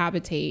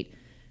cohabitate,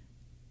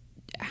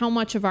 how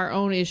much of our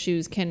own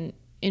issues can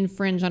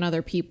infringe on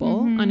other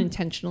people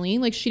unintentionally.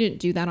 Like, she didn't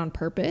do that on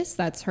purpose.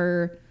 That's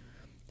her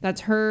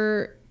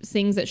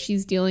things that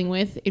she's dealing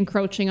with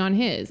encroaching on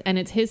his, and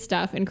it's his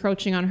stuff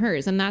encroaching on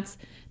hers. And that's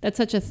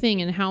such a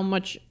thing. And how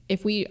much,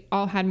 if we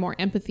all had more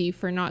empathy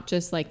for not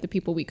just like the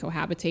people we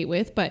cohabitate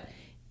with, but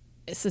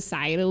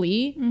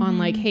societally on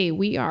like, hey,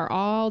 we are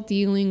all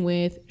dealing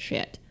with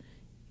shit.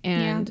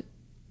 And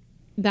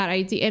that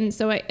idea, and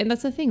so and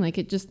that's the thing, like,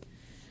 it just,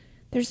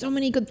 there's so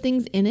many good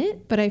things in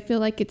it, but I feel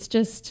like it's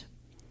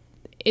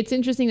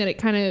interesting that it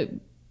kind of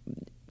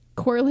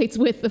correlates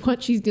with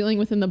what she's dealing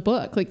with in the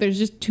book. Like, there's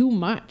just too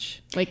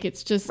much, like,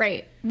 it's just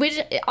right,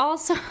 which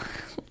also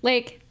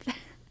like,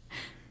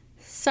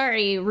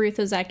 sorry, Ruth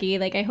Ozeki,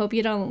 like, I hope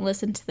you don't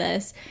listen to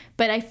this,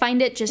 but I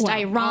find it just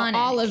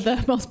ironic. All of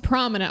the most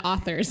prominent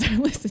authors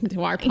listen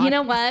to our podcast. You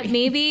know what,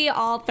 maybe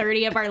all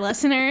 30 of our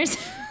listeners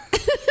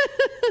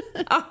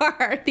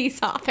are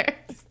these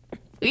authors.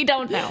 We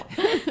don't know.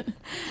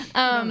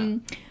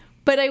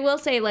 But I will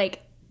say,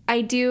 like,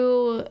 I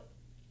do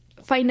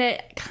find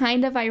it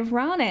kind of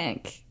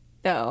ironic,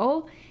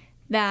 though,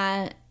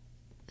 that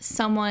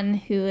someone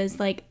who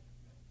is like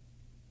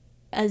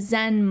a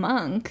Zen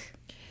monk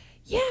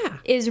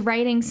is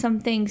writing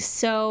something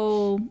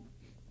so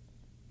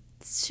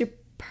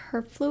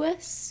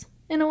superfluous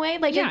in a way.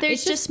 Like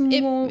there's just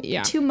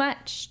too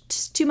much.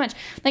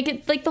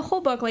 Like the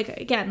whole book, like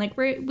again, like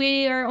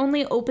we are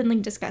only openly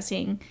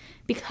discussing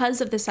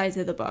because of the size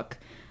of the book,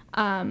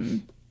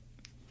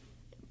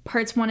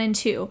 parts 1 and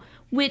 2,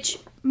 which,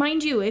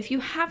 mind you, if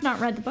you have not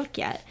read the book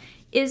yet,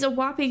 is a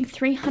whopping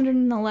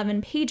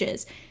 311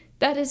 pages.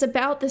 That is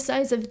about the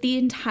size of the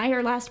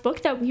entire last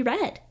book that we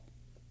read.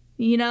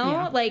 You know?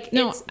 Yeah. Like,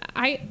 no,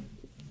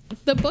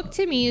 the book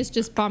to me is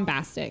just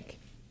bombastic.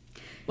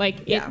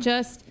 Like, and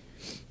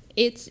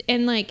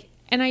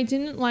I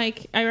didn't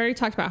like, I already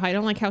talked about how I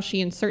don't like how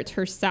she inserts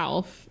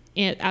herself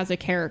as a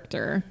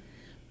character,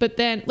 but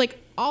then, like,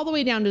 all the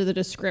way down to the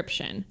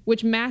description,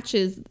 which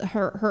matches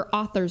her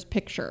author's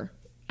picture.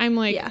 I'm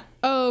like,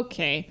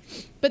 okay.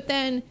 But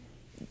then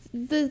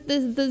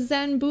the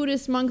Zen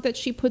Buddhist monk that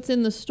she puts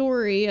in the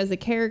story as a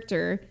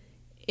character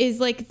is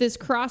like this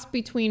cross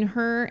between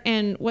her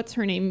and what's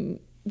her name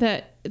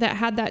that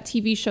had that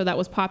TV show that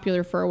was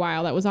popular for a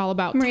while that was all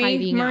about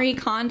tidying up. Marie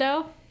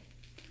Kondo?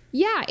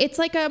 Yeah, it's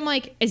like, I'm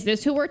like, is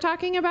this who we're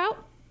talking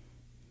about?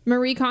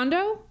 Marie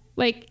Kondo?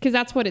 Like, because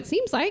that's what it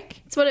seems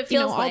like. It's what it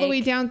feels all like. The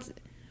way down.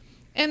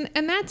 And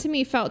that to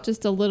me felt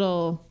just a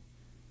little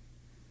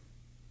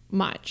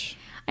much.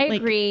 I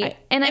agree.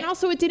 And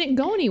also it didn't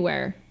go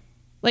anywhere.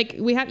 Like,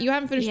 you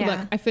haven't finished the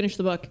book. I finished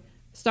the book.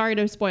 Sorry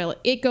to spoil it.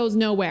 It goes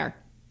nowhere.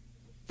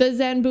 The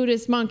Zen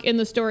Buddhist monk in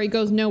the story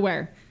goes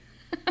nowhere.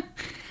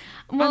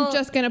 Well, I'm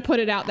just going to put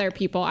it out there,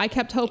 people. I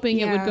kept hoping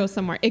it would go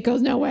somewhere. It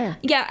goes nowhere.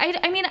 Yeah,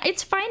 I mean,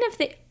 it's fine if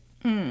they...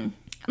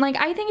 Like,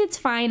 I think it's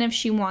fine if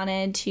she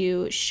wanted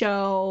to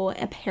show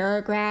a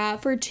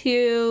paragraph or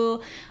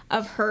two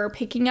of her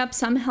picking up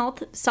some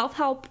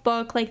self-help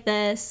book like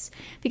this.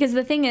 Because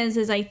the thing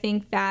is I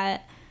think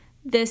that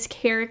this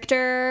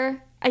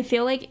character... I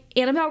feel like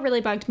Annabelle really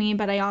bugged me,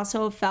 but I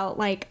also felt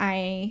like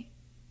I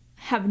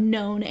have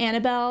known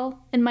Annabelle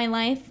in my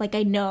life. Like,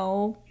 I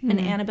know an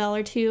Annabelle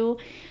or two.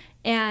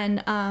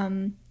 And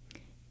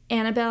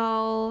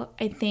Annabelle,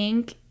 I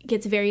think,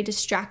 gets very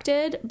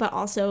distracted, but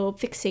also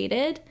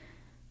fixated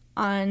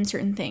on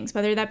certain things,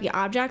 whether that be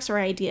objects or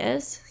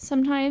ideas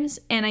sometimes.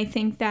 And I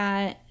think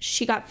that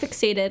she got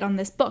fixated on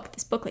this book.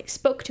 This book, like,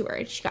 spoke to her,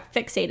 and she got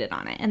fixated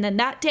on it. And then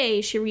that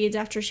day, she reads,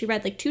 after she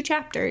read, like, 2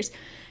 chapters,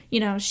 you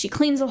know, she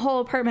cleans the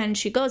whole apartment, and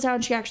she goes out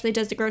and she actually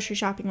does the grocery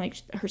shopping like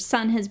her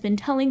son has been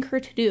telling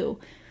her to do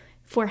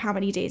for how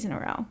many days in a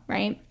row,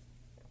 right?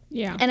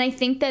 Yeah. And I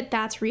think that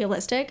that's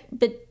realistic,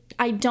 but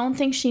I don't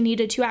think she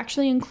needed to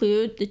actually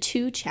include the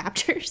 2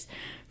 chapters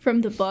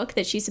from the book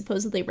that she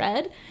supposedly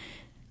read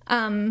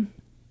in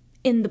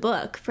the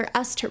book for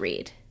us to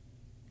read.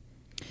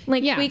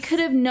 Like, we could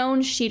have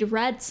known she'd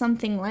read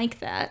something like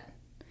that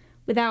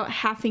without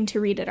having to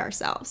read it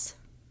ourselves.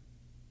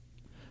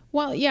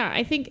 Well, yeah,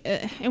 I think,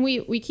 and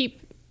we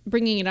keep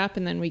bringing it up,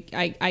 and then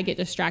I get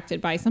distracted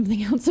by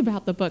something else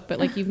about the book. But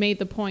like, you've made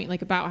the point,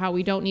 like, about how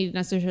we don't need to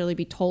necessarily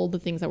be told the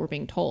things that we're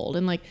being told,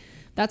 and like,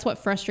 that's what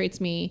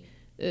frustrates me.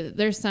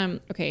 There's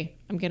some, okay,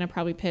 I'm gonna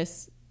probably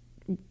piss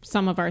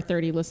some of our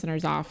 30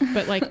 listeners off,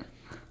 but like,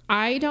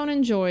 I don't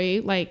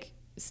enjoy like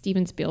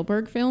Steven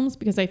Spielberg films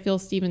because I feel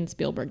Steven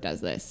Spielberg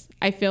does this.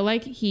 I feel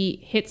like he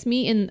hits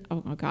me in,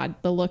 oh my God,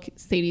 the look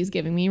Sadie's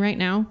giving me right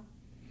now.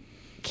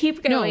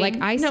 Keep going. No, like,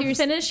 seriously,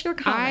 finish your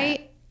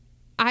comment.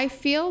 I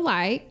feel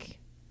like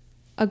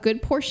a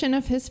good portion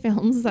of his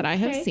films that I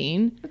have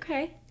seen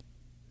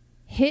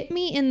hit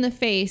me in the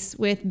face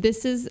with,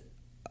 this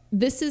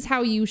is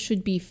how you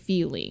should be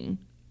feeling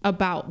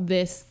about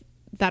this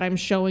that I'm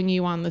showing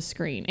you on the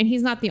screen. And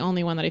he's not the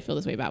only one that I feel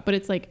this way about, but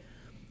it's like,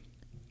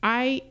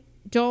 I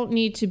don't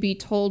need to be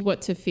told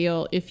what to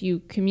feel. If you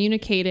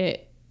communicate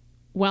it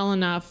well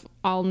enough,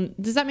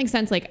 does that make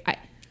sense? Like,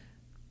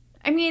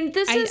 I mean,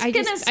 this is going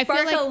to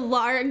spark like a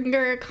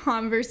longer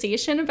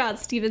conversation about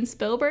Steven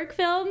Spielberg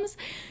films,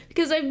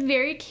 because I'm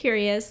very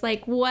curious,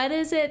 like, what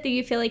is it that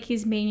you feel like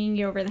he's banging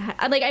you over the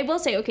head? Like, I will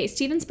say, okay,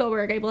 Steven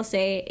Spielberg, I will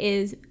say,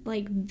 is,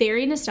 like,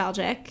 very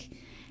nostalgic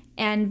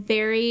and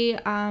very,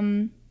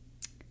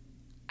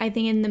 I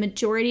think in the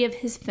majority of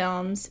his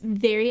films,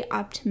 very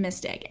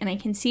optimistic. And I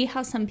can see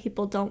how some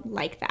people don't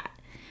like that,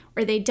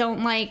 or they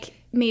don't like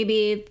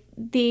maybe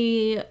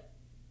the...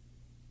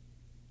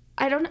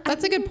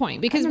 That's a good point,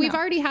 because we've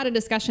already had a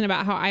discussion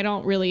about how I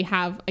don't really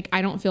have, like,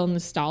 I don't feel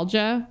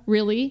nostalgia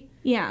really.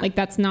 Yeah. Like,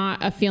 that's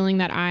not a feeling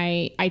that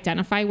I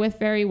identify with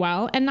very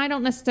well. And I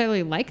don't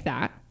necessarily like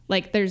that.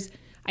 Like,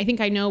 I think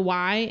I know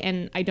why,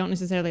 and I don't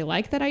necessarily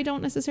like that I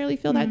don't necessarily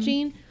feel that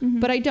gene,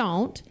 but I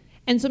don't.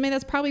 And so maybe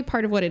that's probably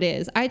part of what it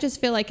is. I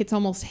just feel like it's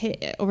almost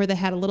hit over the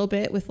head a little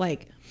bit with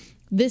like,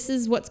 this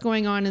is what's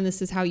going on and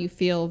this is how you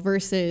feel,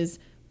 versus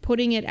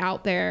putting it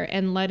out there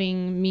and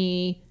letting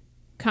me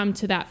come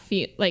to that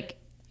feel. Like,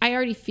 I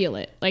already feel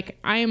it. Like,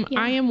 I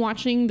am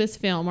watching this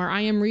film, or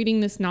I am reading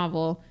this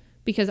novel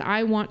because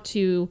I want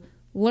to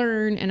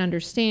learn and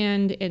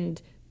understand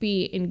and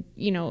be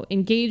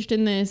engaged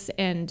in this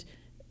and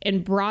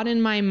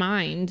broaden my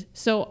mind.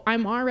 So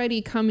I'm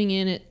already coming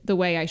in it the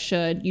way I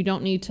should. You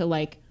don't need to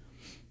like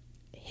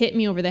hit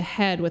me over the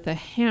head with a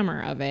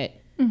hammer of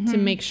it to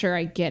make sure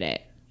I get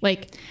it.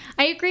 Like,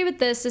 I agree with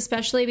this,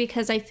 especially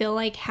because I feel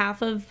like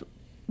half of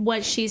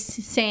what she's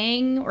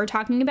saying or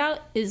talking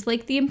about is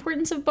like the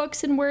importance of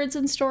books and words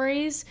and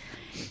stories.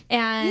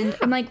 And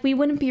I'm like, we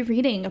wouldn't be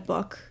reading a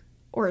book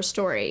or a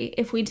story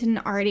if we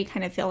didn't already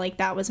kind of feel like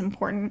that was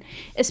important,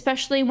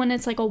 especially when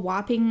it's like a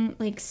whopping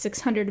like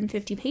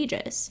 650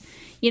 pages.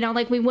 You know,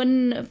 like we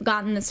wouldn't have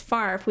gotten this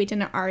far if we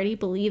didn't already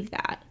believe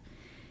that.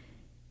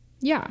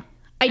 Yeah.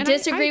 I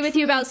disagree with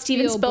you about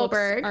Steven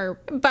Spielberg,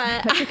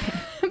 but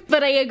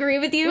but I agree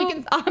with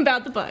you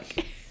about the book.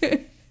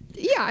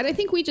 Yeah, and I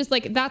think we just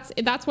like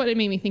that's what it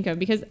made me think of,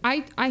 because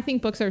I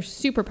think books are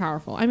super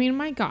powerful. I mean,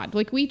 my God,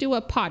 like we do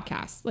a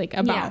podcast like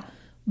about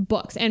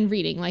books and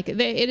reading. Like it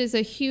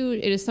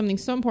is something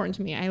so important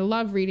to me. I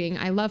love reading.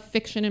 I love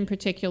fiction in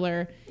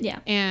particular. Yeah,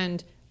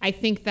 and I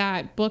think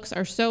that books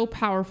are so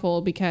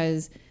powerful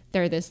because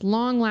they're this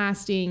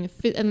long-lasting,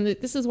 and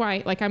this is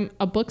why, like, I'm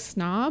a book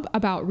snob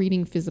about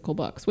reading physical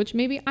books, which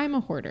maybe I'm a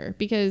hoarder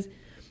and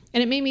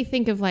it made me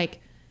think of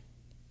like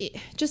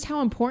just how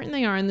important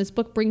they are. And this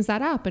book brings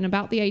that up, and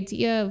about the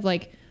idea of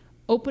like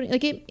opening,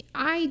 like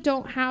I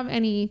don't have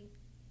any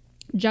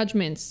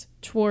judgments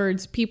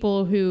towards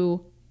people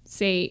who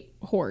say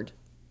hoard,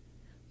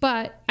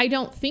 but I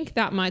don't think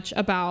that much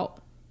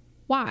about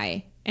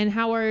why. And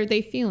how are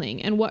they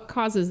feeling and what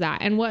causes that?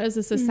 And what as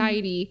a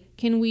society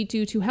can we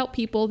do to help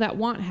people that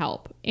want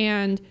help?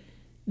 And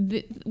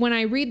when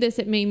I read this,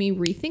 it made me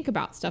rethink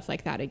about stuff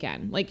like that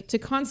again. Like to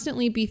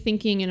constantly be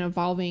thinking and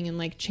evolving and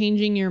like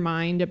changing your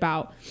mind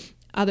about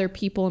other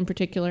people in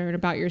particular and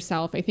about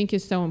yourself, I think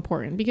is so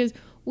important, because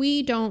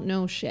we don't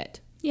know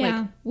shit. Yeah.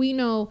 Like we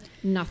know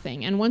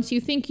nothing. And once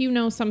you think you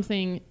know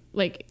something,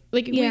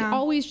 we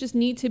always just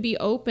need to be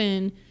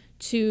open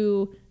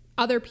to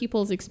other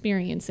people's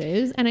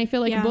experiences. And I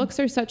feel like books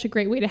are such a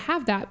great way to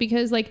have that,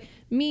 because like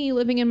me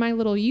living in my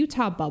little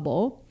Utah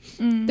bubble,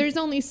 there's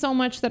only so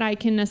much that I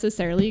can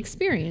necessarily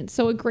experience.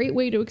 So a great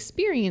way to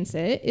experience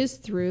it is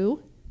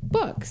through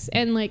books.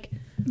 And like,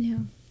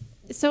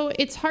 so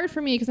it's hard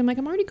for me because I'm like,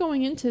 I'm already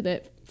going into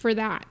that for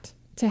that,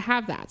 to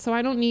have that. So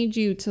I don't need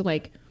you to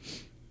like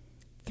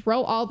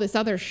throw all this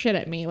other shit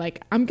at me.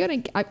 Like I'm gonna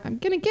get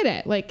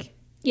it. Like,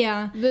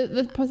 yeah.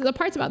 The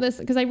parts about this,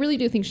 because I really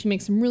do think she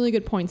makes some really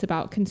good points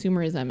about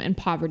consumerism and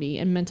poverty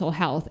and mental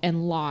health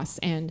and loss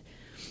and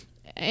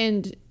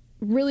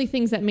really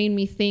things that made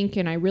me think,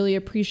 and I really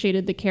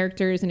appreciated the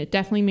characters, and it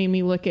definitely made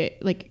me look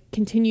at like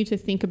continue to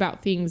think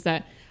about things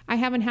that I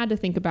haven't had to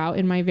think about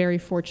in my very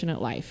fortunate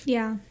life.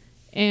 Yeah.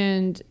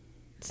 And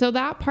so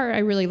that part I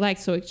really liked.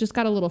 So it just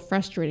got a little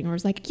frustrating where I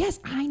was like, yes,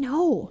 I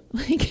know.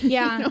 Like,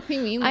 yeah, you know what I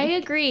mean? Like, I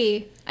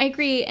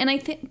agree. And I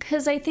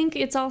think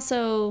it's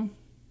also,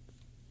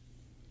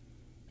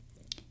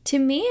 to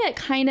me, it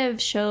kind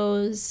of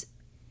shows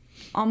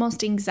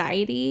almost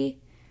anxiety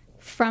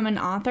from an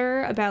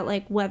author about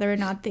like whether or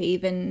not they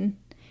even,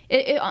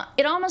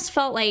 it almost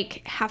felt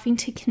like having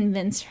to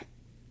convince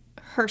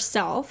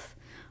herself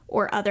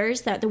or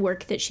others that the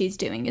work that she's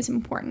doing is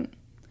important.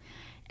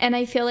 And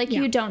I feel like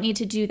you don't need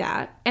to do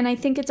that. And I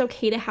think it's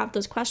okay to have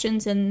those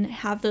questions and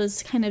have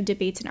those kind of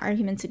debates and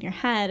arguments in your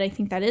head. I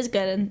think that is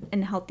good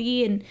and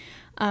healthy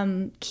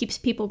and keeps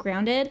people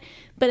grounded.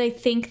 But I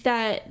think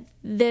that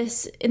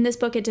in this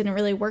book, it didn't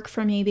really work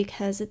for me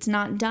because it's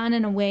not done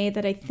in a way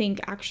that I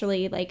think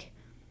actually like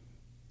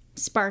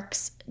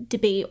sparks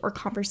debate or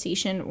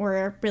conversation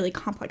or really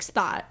complex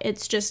thought.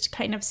 It's just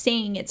kind of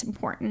saying it's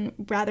important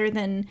rather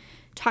than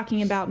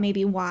talking about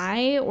maybe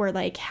why, or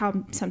like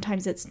how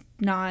sometimes it's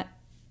not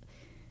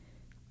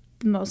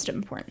the most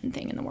important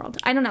thing in the world.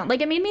 I don't know.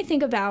 Like, it made me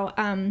think about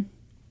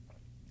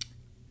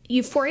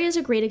Euphoria is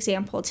a great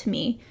example to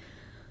me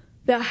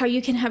about how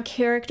you can have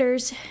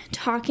characters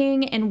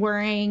talking and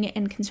worrying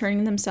and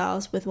concerning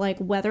themselves with like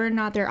whether or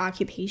not their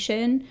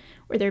occupation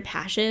or their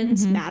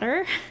passions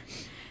matter.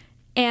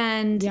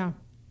 And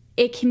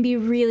it can be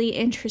really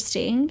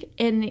interesting,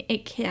 and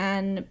it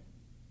can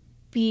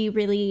be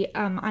really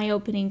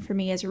eye-opening for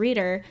me as a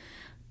reader.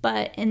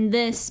 But in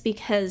this,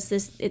 because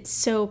it's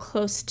so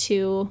close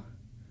to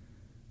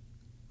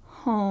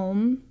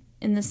home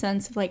in the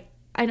sense of like,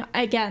 I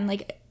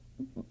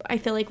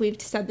feel like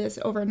we've said this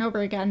over and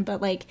over again,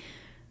 but like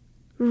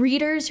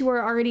readers who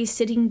are already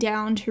sitting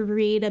down to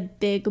read a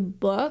big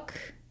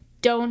book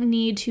don't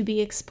need to be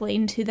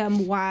explained to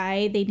them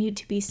why they need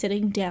to be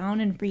sitting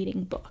down and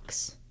reading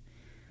books.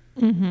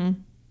 We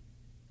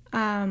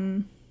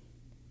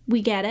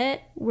get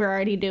it. We're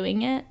already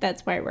doing it.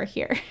 That's why we're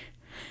here.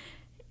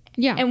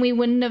 Yeah. And we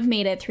wouldn't have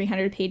made it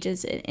 300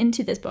 pages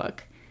into this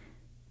book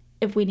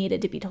if we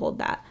needed to be told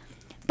that.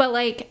 But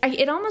like,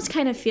 it almost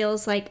kind of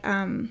feels like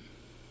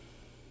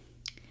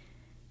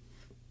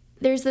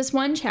there's this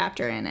one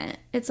chapter in it.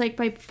 It's like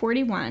by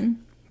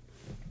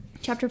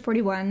chapter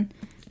 41,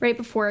 right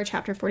before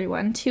chapter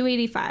 41,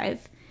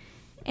 285.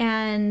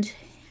 And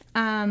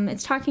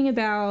It's talking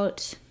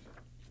about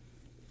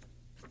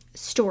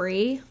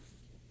story.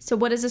 So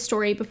what is a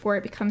story before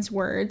it becomes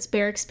words?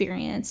 Bare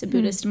experience. A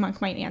Buddhist monk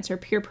might answer.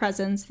 Pure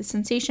presence, the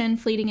sensation,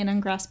 fleeting and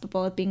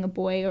ungraspable, of being a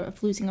boy or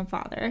of losing a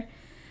father.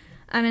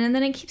 And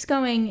then it keeps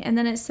going, and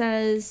then it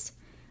says,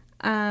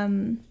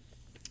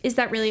 is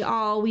that really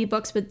all? We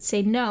books would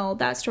say no.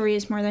 That story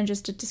is more than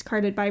just a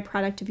discarded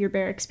byproduct of your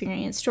bare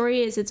experience.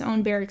 Story is its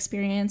own bare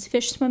experience.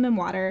 Fish swim in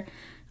water,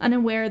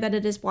 unaware that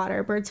it is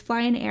water. Birds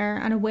fly in air,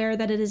 unaware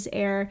that it is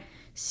air.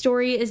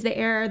 Story is the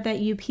air that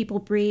you people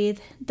breathe,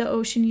 the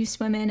ocean you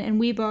swim in, and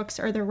we books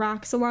are the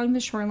rocks along the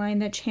shoreline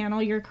that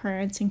channel your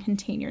currents and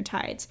contain your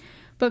tides.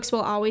 Books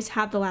will always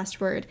have the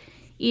last word,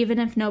 even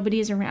if nobody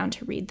is around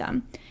to read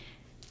them.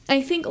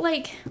 I think,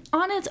 like,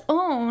 on its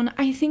own,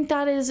 I think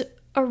that is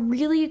a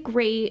really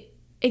great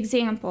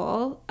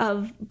example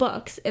of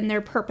books and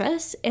their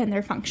purpose and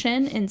their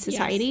function in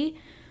society.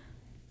 Yes.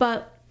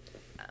 But,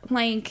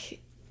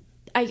 like,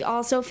 I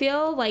also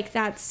feel like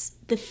that's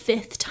the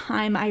 5th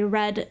time I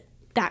read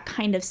that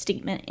kind of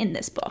statement in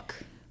this book.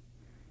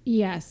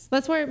 Yes,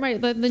 that's why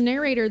the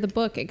narrator of the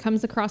book, it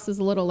comes across as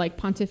a little like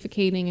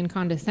pontificating and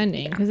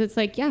condescending, because it's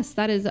like, yes,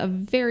 that is a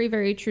very,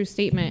 very true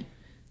statement.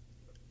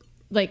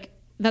 Like,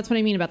 that's what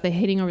I mean about the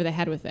hitting over the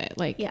head with it.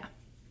 Like, yeah.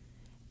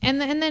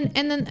 And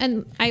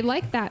then I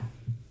like that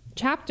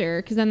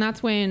chapter, because then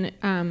that's when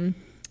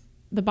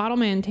the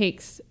bottleman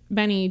takes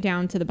Benny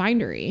down to the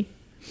bindery.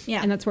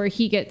 Yeah. And that's where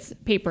he gets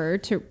paper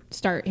to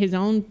start his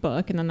own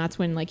book. And then that's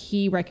when, like,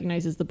 he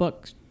recognizes the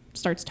book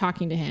starts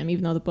talking to him,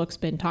 even though the book's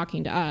been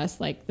talking to us,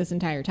 like, this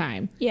entire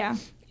time. Yeah.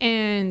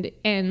 And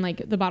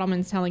like, the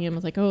bottleman's telling him,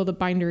 like, oh, the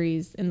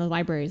binderies in the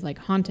library is, like,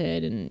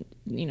 haunted, and,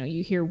 you know,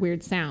 you hear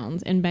weird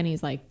sounds. And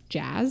Benny's like,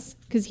 jazz?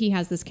 Because he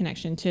has this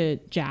connection to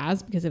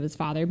jazz because of his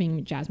father being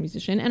a jazz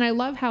musician. And I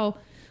love how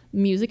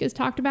music is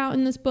talked about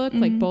in this book,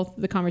 like both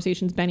the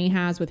conversations Benny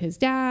has with his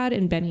dad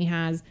and Benny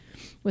has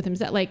with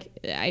himself. Like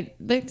I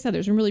said,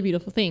 there's some really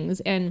beautiful things.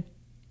 And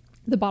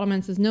the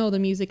bottleman says, no, the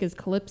music is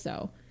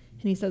calypso.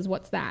 And he says,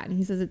 what's that? And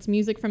he says, it's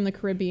music from the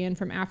Caribbean,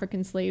 from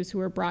African slaves who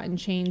were brought in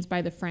chains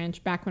by the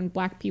French back when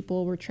black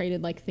people were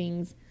traded like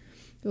things.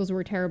 Those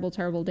were terrible,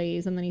 terrible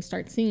days. And then he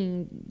starts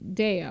singing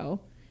Deo,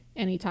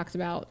 and he talks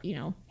about, you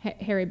know,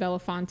 Harry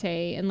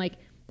Belafonte. And, like,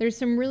 there's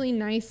some really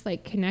nice,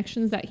 like,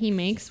 connections that he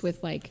makes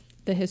with, like,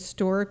 the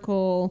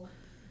historical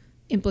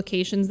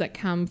implications that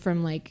come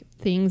from, like,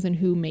 things and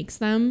who makes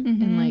them.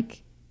 And,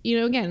 like, you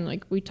know, again,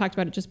 like, we talked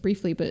about it just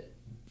briefly, but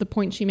the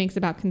point she makes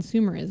about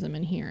consumerism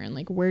in here, and,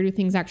 like, where do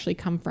things actually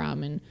come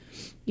from, and,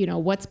 you know,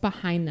 what's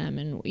behind them.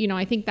 And, you know,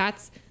 I think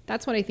that's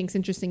what I think is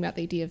interesting about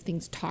the idea of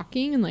things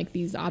talking and, like,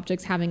 these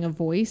objects having a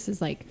voice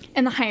is, like,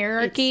 and the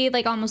hierarchy,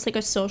 like, almost like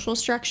a social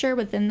structure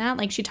within that.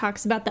 Like, she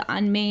talks about the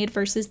unmade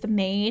versus the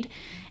made,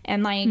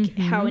 and, like,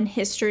 how in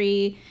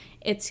history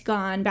it's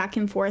gone back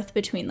and forth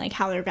between, like,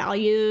 how they're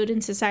valued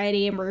in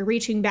society, and we're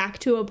reaching back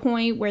to a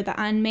point where the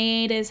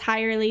unmade is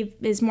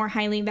more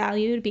highly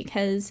valued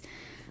because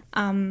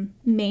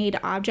made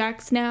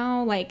objects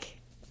now, like,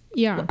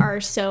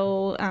 are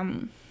so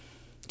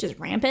just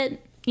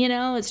rampant, you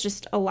know. It's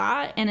just a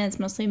lot, and it's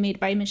mostly made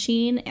by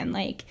machine, and,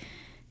 like,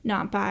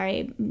 not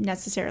by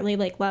necessarily,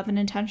 like, love and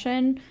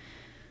intention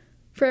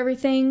for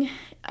everything.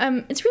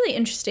 It's really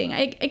interesting.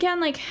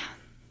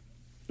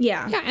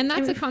 Yeah, and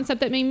that's a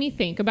concept that made me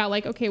think about,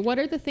 like, okay,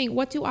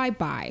 what do I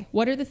buy?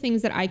 What are the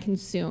things that I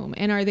consume?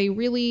 And are they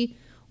really,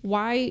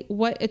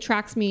 what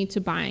attracts me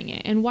to buying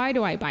it? And why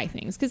do I buy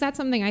things? Because that's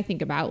something I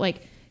think about,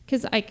 like,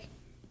 because, like,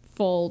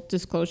 full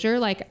disclosure,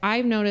 like,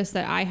 I've noticed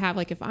that I have,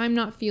 like, if I'm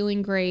not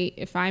feeling great,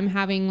 if I'm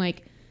having,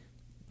 like,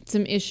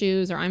 some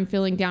issues, or I'm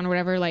feeling down or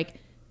whatever, like,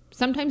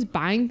 sometimes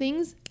buying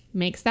things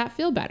makes that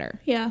feel better.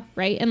 Yeah.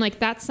 Right. And, like,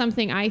 that's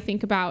something I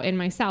think about in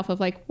myself of,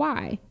 like,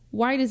 why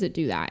does it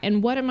do that?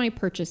 And what am I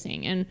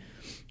purchasing? And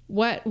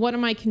what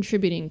am I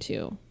contributing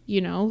to?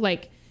 You know,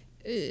 like,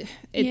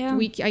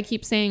 I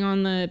keep saying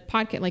on the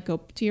podcast, like,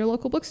 go to your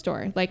local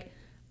bookstore. Like,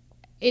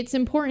 it's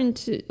important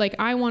to, like,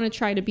 I want to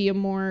try to be a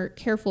more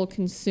careful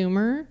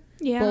consumer,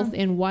 both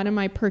in what am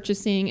I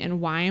purchasing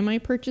and why am I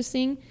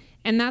purchasing.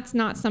 And that's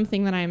not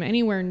something that I'm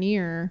anywhere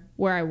near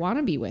where I want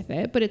to be with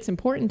it, but it's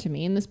important to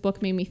me. And this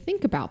book made me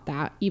think about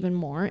that even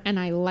more. And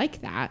I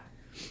like that.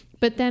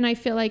 But then I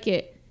feel like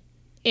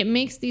it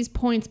makes these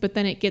points, but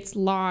then it gets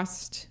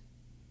lost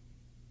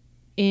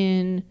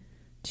in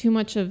too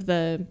much of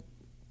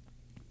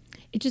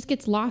it just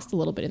gets lost a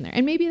little bit in there.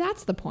 And maybe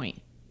that's the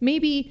point.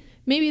 Maybe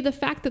the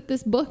fact that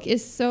this book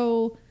is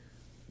so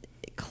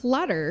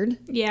cluttered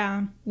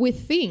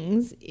with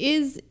things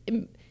is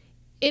in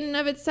and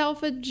of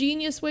itself a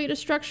genius way to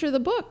structure the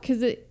book,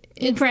 because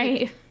it's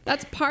right. Like,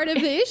 that's part of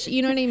the issue.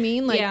 You know what I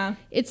mean? Like,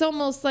 it's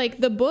almost like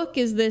the book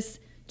is this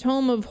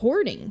tome of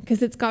hoarding,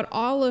 because it's got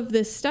all of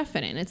this stuff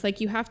in it. And it's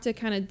like you have to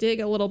kind of dig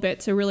a little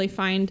bit to really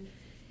find,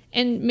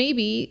 and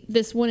maybe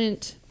this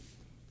wouldn't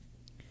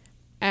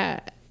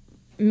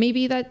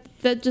maybe that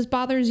just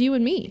bothers you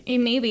and me.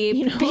 Maybe.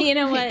 You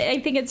know what? I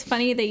think it's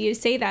funny that you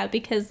say that,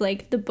 because,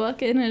 like, the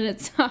book in and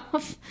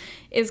itself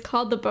is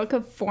called The Book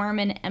of Form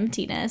and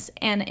Emptiness.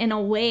 And in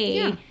a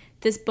way,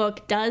 this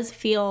book does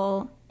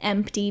feel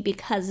empty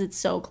because it's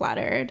so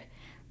cluttered.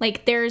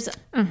 Like there's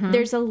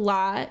a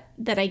lot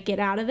that I get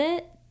out of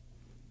it.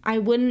 I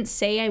wouldn't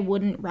say I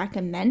wouldn't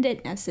recommend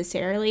it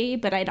necessarily,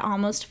 but I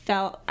almost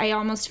feel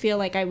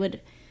like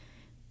I'd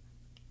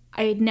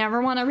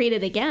never want to read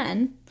it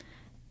again.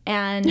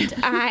 And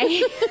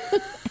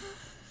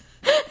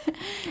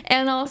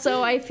and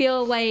also I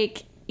feel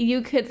like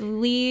you could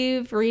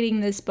leave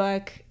reading this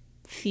book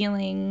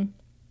feeling,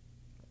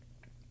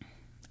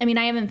 I mean,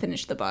 I haven't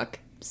finished the book,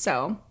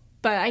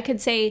 but I could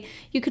say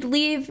you could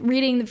leave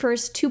reading the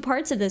first 2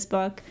 parts of this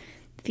book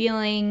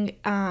feeling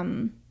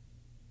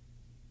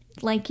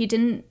like you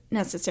didn't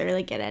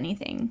necessarily get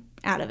anything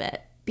out of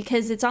it,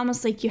 because it's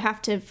almost like you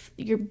have to,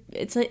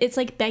 it's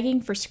like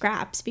begging for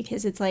scraps,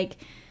 because it's like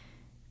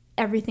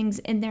everything's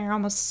in there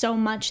almost so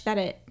much that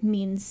it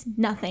means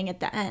nothing at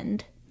the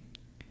end.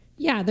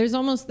 Yeah, there's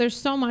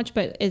so much,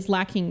 but is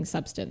lacking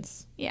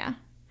substance. Yeah.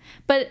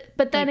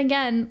 But then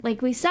again,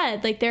 like we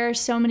said, like there are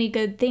so many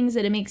good things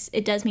that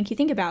it does make you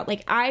think about.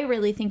 Like I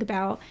really think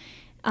about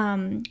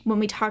when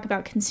we talk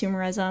about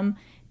consumerism,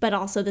 but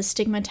also the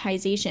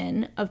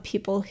stigmatization of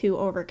people who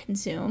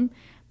overconsume.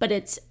 But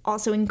it's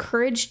also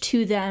encouraged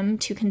to them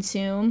to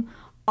consume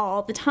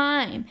all the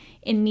time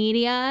in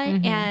media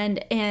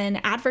and in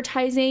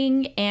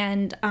advertising,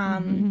 and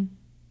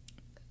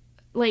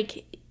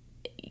like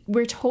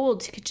we're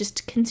told to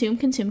just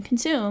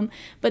consume,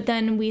 but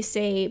then we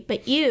say,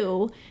 but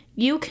you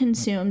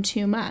consume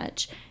too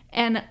much.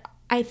 And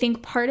I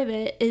think part of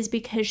it is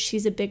because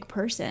she's a big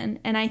person,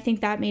 and I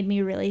think that made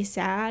me really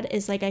sad.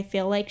 Is like I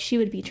feel like she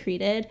would be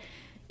treated,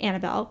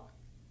 Annabelle,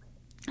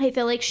 I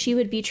feel like she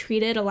would be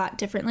treated a lot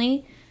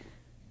differently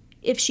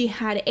if she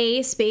had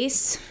a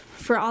space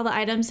for all the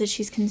items that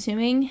she's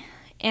consuming,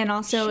 and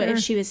also if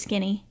she was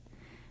skinny,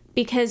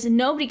 because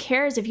nobody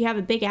cares if you have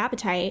a big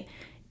appetite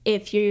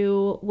if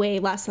you weigh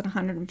less than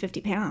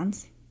 150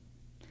 pounds.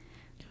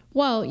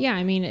 Well, yeah,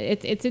 I mean,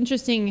 it's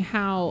interesting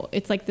how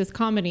it's like this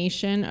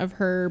combination of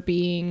her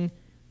being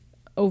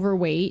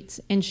overweight,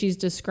 and she's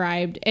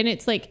described, and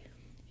it's like,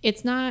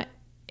 it's not,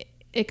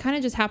 it kind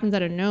of just happens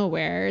out of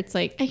nowhere. It's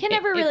like, I can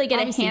never really get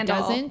a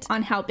handle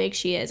on how big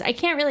she is. I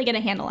can't really get a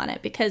handle on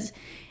it because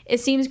it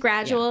seems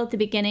gradual at the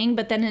beginning,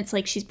 but then it's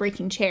like she's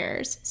breaking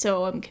chairs.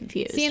 So I'm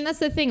confused. See, and that's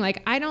the thing.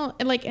 Like, I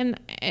don't like, and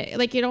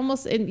like it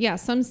almost,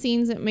 some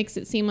scenes it makes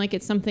it seem like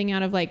it's something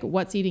out of like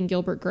What's Eating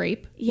Gilbert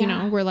Grape, you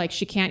know, where like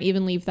she can't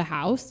even leave the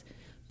house,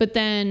 but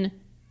then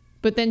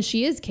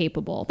she is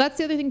capable. That's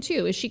the other thing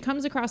too, is she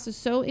comes across as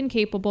so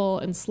incapable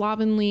and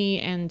slovenly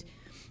and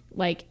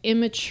like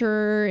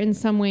immature in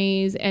some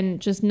ways, and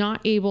just not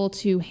able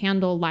to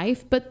handle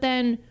life. But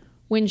then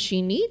when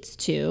she needs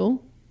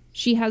to,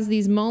 she has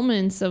these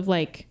moments of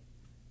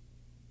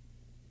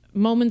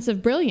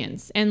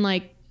brilliance, and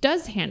like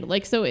does handle,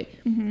 like, so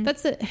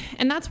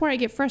that's where I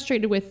get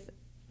frustrated with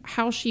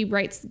how she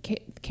writes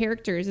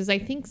characters, is I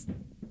think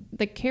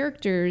the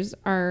characters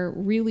are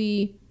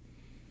really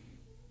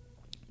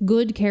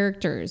good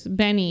characters.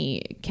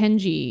 Benny,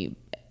 Kenji,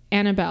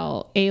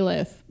 Annabelle,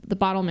 Aleph, the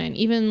bottleman,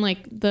 even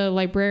like the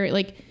library,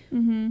 like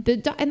and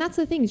that's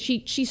the thing.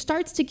 She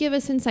starts to give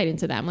us insight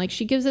into them. Like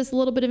she gives us a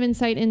little bit of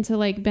insight into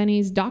like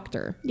Benny's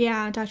doctor.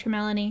 Yeah, Dr.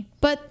 Melanie.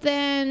 But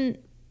then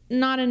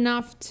not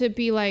enough to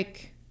be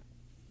like,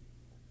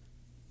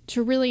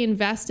 to really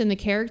invest in the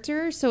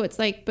character. So it's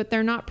like, but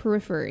they're not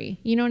periphery.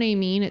 You know what I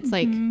mean? It's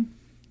like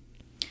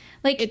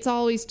it's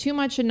always too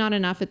much and not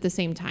enough at the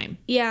same time.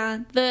 Yeah,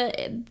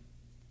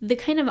 the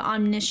kind of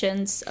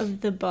omniscience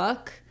of the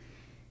book,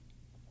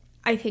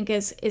 I think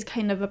is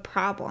kind of a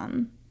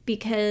problem,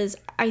 because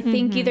I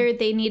think either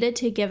they needed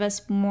to give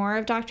us more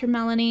of Dr.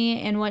 Melanie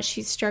and what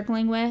she's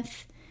struggling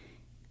with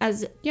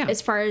as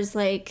far as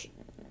like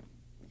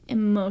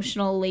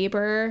emotional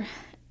labor,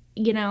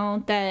 you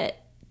know, that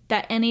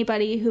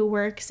anybody who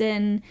works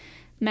in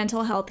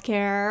mental health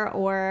care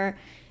or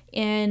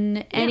in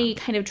any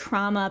kind of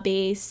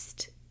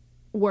trauma-based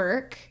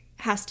work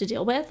has to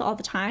deal with all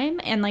the time.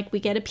 And like we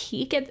get a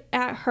peek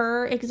at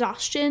her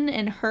exhaustion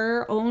and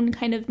her own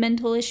kind of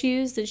mental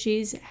issues that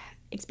she's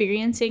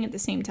experiencing at the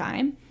same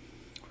time.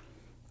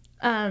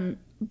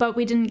 But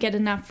we didn't get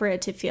enough for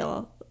it to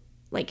feel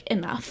like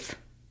enough.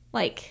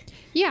 Like,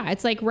 yeah,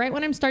 it's like right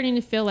when I'm starting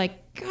to feel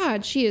like,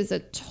 God, she is a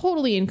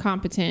totally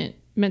incompetent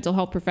mental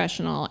health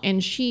professional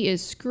and she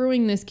is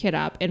screwing this kid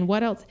up, and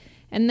what else?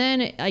 And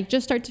then I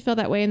just start to feel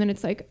that way. And then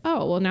it's like,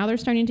 oh, well, now they're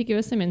starting to give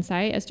us some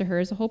insight as to her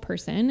as a whole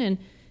person. And,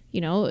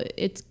 you know,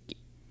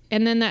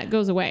 and then that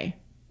goes away.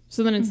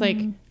 So then it's like,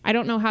 I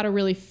don't know how to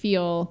really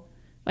feel.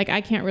 Like,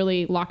 I can't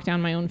really lock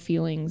down my own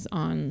feelings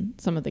on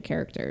some of the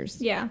characters.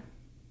 Yeah.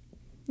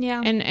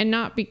 Yeah. And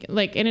not be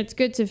like, and it's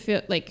good to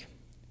feel like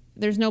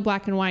there's no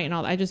black and white and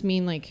all that. I just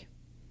mean like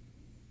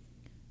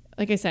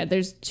I said,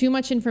 there's too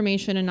much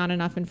information and not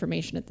enough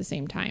information at the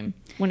same time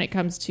when it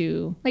comes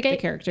to like the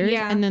characters.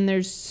 Yeah. And then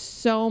there's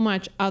so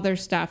much other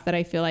stuff that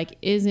I feel like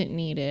isn't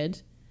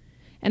needed.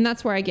 And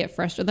that's where I get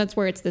frustrated. That's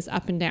where it's this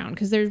up and down,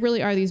 because there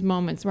really are these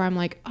moments where I'm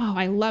like, oh,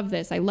 I love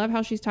this. I love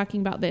how she's talking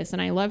about this.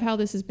 And I love how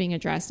this is being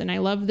addressed. And I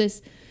love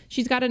this.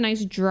 She's got a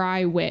nice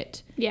dry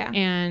wit. Yeah.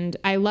 And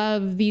I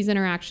love these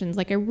interactions.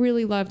 Like, I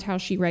really loved how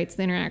she writes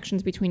the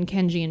interactions between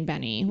Kenji and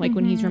Benny, like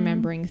when he's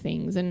remembering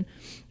things. And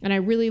I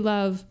really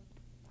loved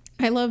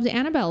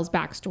Annabelle's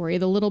backstory,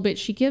 the little bit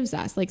she gives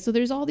us. Like, so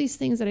there's all these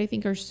things that I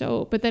think are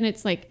so, but then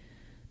it's like,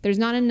 there's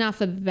not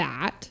enough of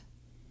that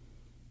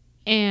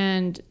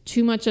and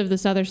too much of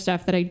this other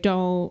stuff that I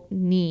don't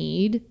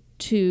need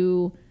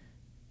to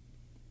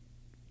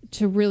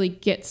really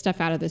get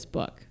stuff out of this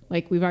book.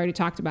 Like, we've already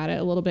talked about it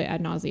a little bit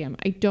ad nauseum.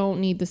 I don't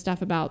need the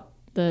stuff about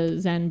the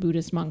Zen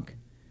Buddhist monk.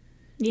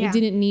 Yeah. I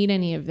didn't need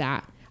any of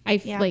that.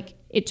 Like,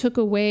 it took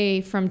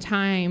away from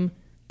time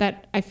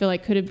that I feel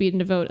like could have been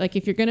devoted. Like,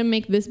 if you're going to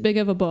make this big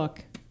of a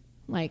book,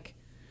 like,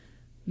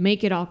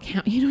 make it all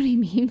count. You know what I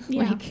mean?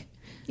 Yeah. Like,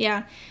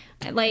 yeah.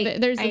 Like,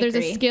 there's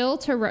a skill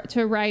to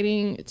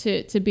writing,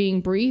 to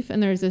being brief,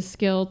 and there's a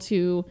skill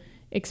to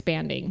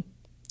expanding.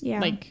 Yeah.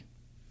 Like,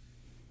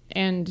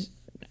 and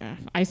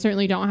I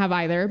certainly don't have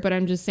either, but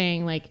I'm just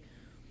saying, like,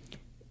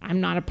 I'm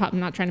not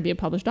trying to be a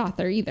published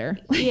author either.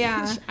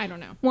 Yeah. I don't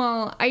know.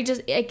 Well, I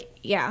just, like,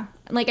 yeah.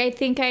 Like, I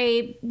think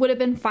I would have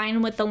been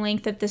fine with the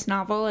length of this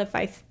novel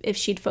if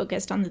she'd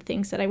focused on the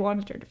things that I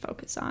wanted her to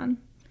focus on.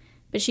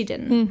 But she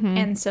didn't. Mm-hmm.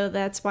 And so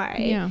that's why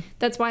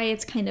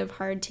it's kind of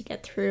hard to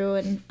get through.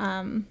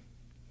 And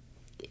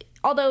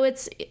although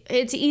it's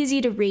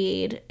easy to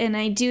read, and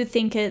I do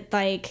think it,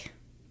 like,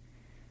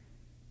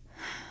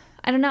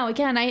 I don't know.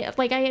 Again, I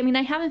mean,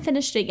 I haven't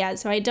finished it yet,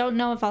 so I don't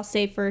know if I'll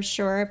say for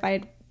sure if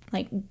I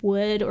like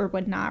would or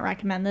would not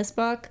recommend this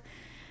book.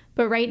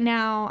 But right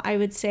now, I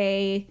would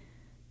say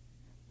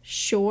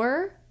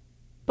sure,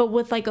 but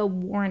with like a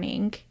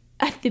warning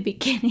at the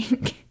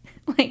beginning.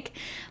 like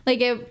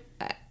it.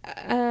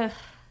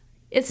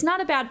 It's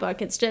not a bad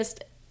book. It's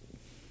just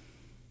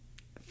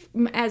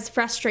as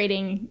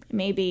frustrating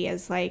maybe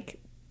as like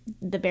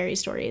the very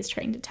story is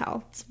trying to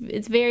tell.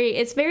 It's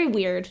very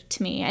weird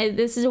to me.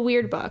 This is a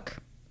weird book.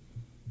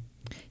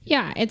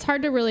 Yeah, it's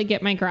hard to really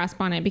get my grasp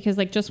on it, because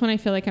like just when I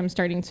feel like I'm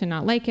starting to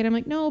not like it, I'm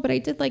like, no, but I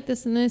did like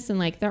this and this, and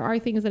like there are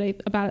things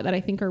about it that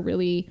I think are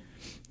really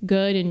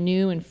good and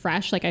new and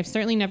fresh. Like, I've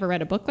certainly never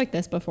read a book like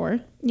this before.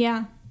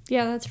 Yeah,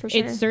 that's for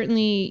sure. It's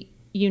certainly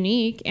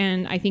unique,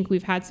 and I think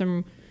we've had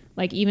some,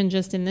 like, even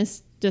just in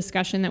this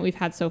discussion that we've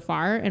had so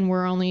far, and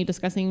we're only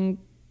discussing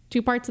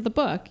 2 parts of the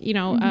book, you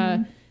know.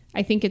 Mm-hmm.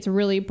 I think it's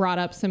really brought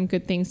up some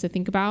good things to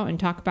think about and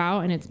talk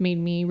about, and it's made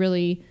me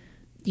really,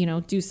 you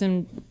know, do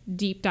some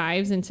deep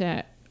dives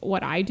into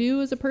what I do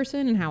as a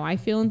person and how I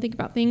feel and think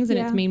about things, and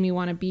it's made me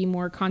want to be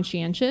more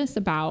conscientious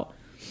about,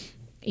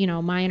 you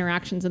know, my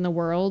interactions in the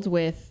world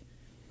with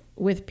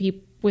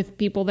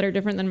people that are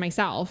different than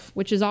myself,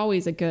 which is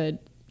always a good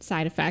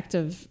side effect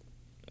of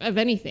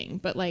anything.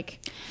 But like,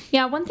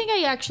 yeah, one thing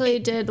I actually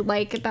did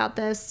like about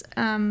this,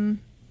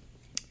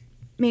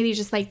 maybe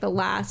just like the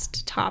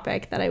last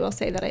topic that I will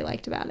say that I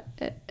liked about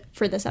it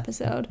for this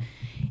episode,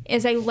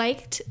 is I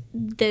liked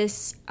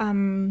this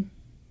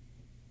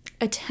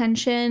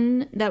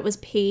attention that was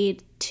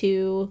paid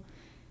to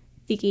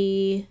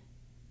the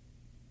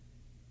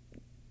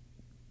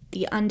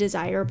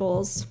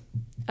undesirables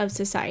of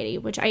society,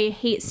 which I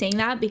hate saying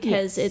that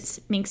because it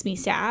makes me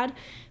sad,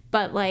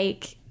 but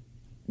like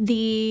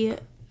the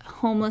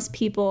homeless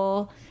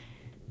people,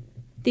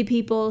 the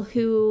people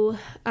who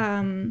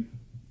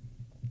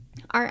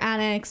are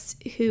addicts,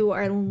 who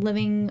are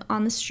living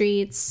on the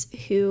streets,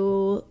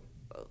 who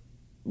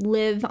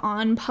live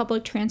on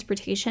public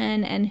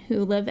transportation, and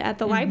who live at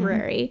the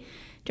library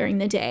during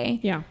the day.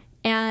 Yeah.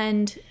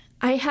 And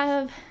I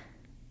have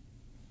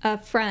a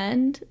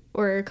friend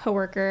or a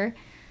coworker,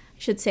 I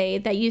should say,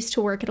 that used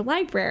to work at a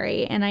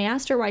library, and I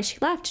asked her why she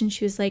left, and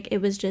she was like, it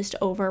was just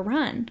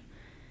overrun.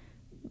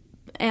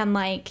 And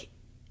like,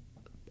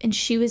 and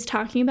she was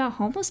talking about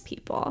homeless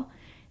people,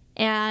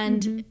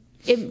 and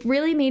it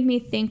really made me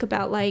think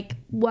about like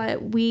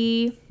what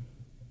we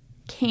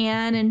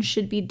can and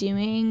should be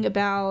doing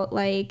about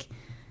like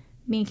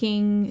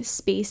making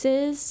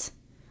spaces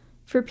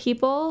for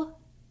people,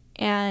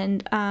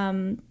 and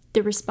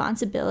the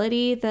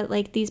responsibility that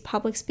like these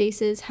public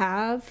spaces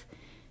have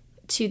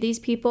to these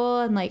people,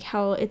 and like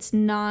how it's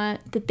not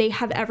that they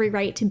have every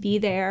right to be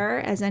there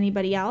as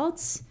anybody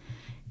else.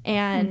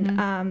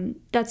 And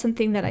that's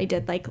something that I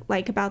did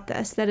like about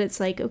this, that it's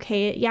like,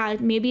 okay, yeah,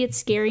 maybe it's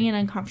scary and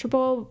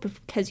uncomfortable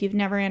because you've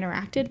never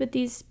interacted with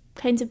these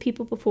kinds of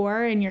people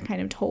before, and you're kind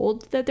of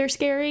told that they're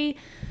scary.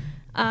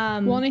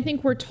 Well, and I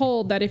think we're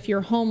told that if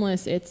you're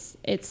homeless, it's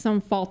some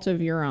fault of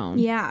your own.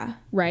 Yeah.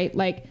 Right?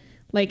 Like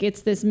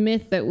it's this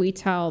myth that we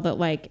tell that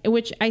like,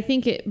 which I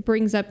think it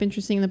brings up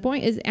interesting. The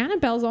point is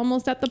Annabelle's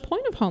almost at the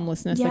point of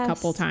homelessness a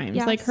couple times.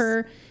 Yes. Like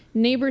her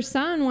neighbor's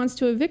son wants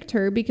to evict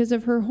her because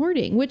of her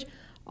hoarding, which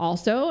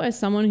also, as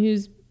someone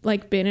who's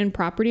like been in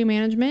property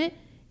management,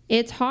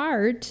 it's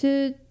hard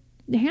to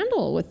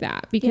handle with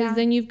that, because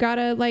then you've got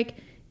to like,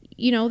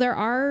 you know, there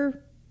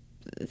are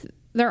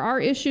there are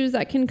issues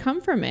that can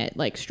come from it,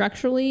 like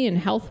structurally and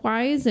health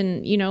wise.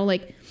 And, you know,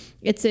 like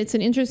it's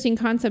an interesting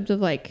concept of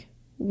like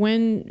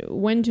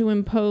when to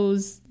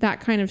impose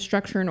that kind of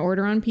structure and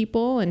order on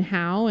people, and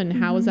how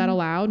is that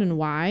allowed and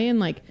why, and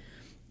like,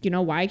 you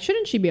know, why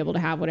shouldn't she be able to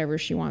have whatever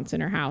she wants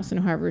in her house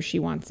and however she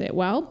wants it?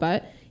 Well,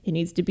 but it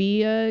needs to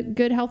be a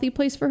good, healthy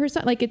place for her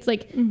son. Like, it's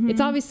like,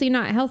 it's obviously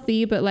not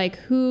healthy, but like,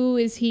 who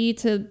is he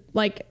to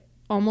like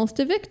almost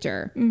evict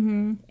her?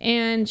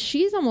 And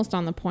she's almost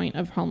on the point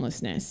of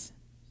homelessness.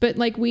 But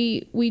like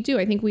we do,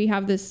 I think we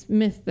have this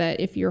myth that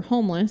if you're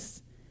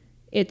homeless,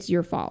 it's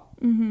your fault.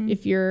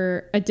 If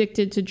you're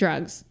addicted to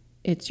drugs,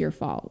 it's your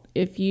fault.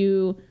 If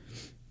you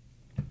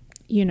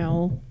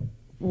know,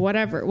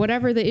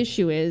 whatever the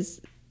issue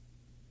is,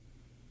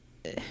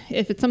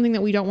 if it's something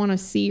that we don't want to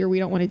see or we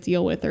don't want to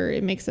deal with, or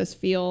it makes us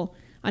feel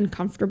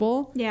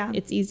uncomfortable,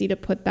 it's easy to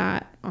put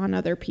that on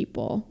other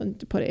people, and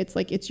to put it's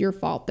like, it's your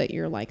fault that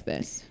you're like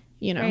this,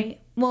 you know? Right.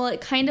 Well,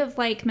 it kind of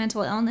like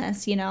mental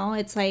illness, you know,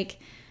 it's like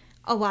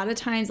a lot of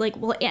times, like,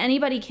 well,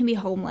 anybody can be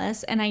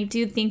homeless. And I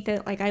do think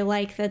that, like, I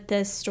like that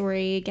this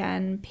story,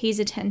 again, pays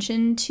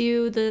attention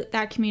to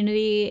that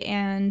community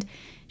and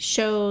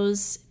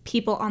shows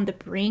people on the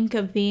brink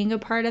of being a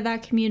part of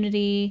that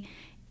community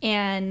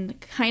and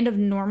kind of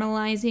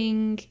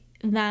normalizing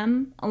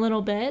them a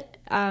little bit,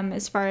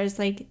 as far as,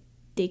 like,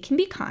 they can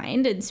be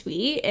kind and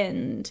sweet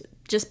and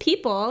just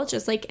people,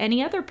 just like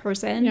any other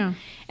person. Yeah.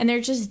 And they're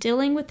just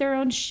dealing with their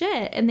own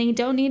shit. And they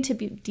don't need to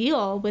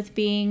deal with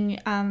being,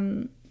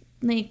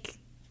 like,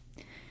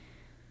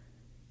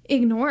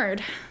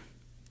 ignored,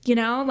 you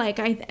know? Like,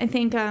 I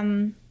think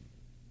a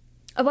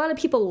lot of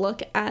people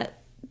look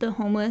at the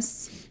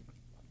homeless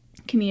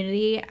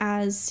community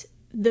as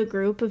the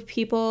group of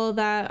people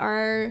that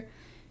are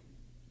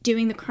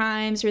doing the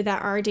crimes or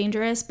that are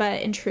dangerous,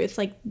 but in truth,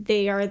 like,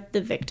 they are the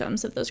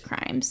victims of those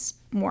crimes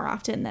more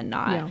often than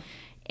not. Yeah.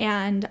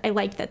 And I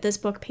like that this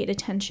book paid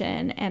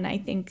attention, and I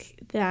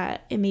think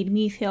that it made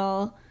me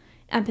feel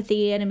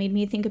empathy, and it made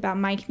me think about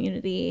my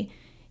community,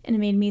 and it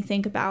made me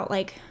think about,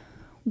 like,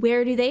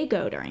 where do they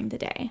go during the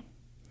day?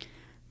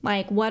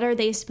 Like, what are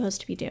they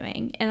supposed to be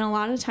doing? And a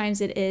lot of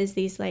times it is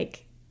these,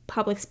 like,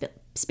 public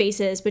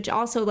spaces, which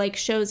also, like,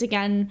 shows,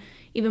 again,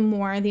 even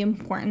more the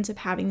importance of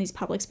having these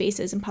public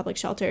spaces and public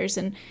shelters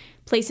and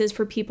places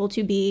for people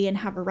to be and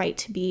have a right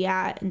to be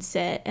at and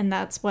sit. And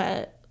that's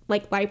what,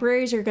 like,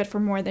 libraries are good for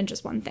more than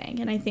just one thing.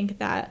 And I think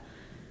that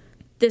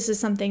this is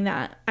something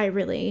that I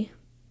really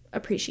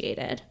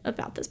appreciated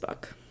about this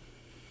book.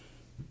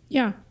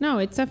 Yeah, no,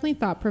 it's definitely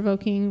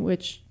thought-provoking,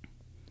 which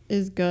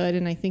is good,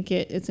 and I think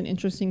it's an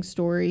interesting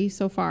story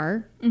so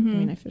far. I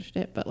mean, I finished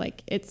it, but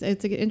like it's an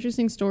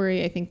interesting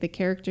story. I think the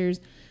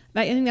characters,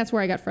 I think that's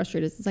where I got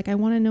frustrated. It's like, I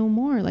want to know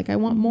more. Like, I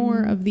want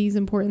more of these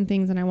important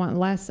things, and I want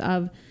less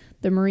of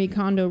the Marie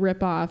Kondo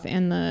ripoff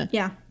and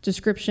the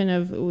description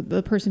of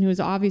the person who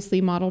is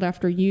obviously modeled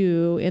after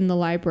you in the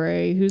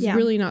library, who's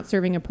really not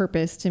serving a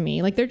purpose to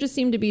me. Like, there just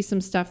seemed to be some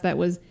stuff that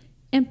was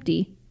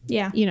empty.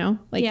 Yeah, you know,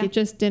 like it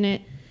just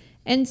didn't.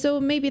 And so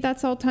maybe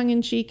that's all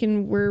tongue-in-cheek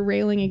and we're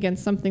railing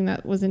against something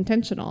that was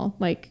intentional.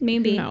 Like,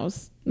 maybe. Who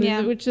knows?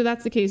 Yeah. Which, if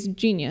that's the case,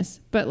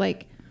 genius. But,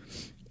 like,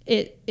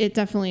 it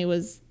definitely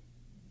was,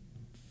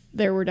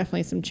 there were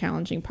definitely some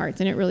challenging parts.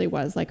 And it really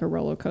was like a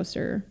roller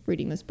coaster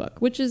reading this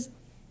book, which is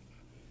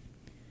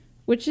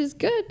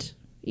good.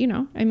 You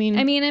know, I mean,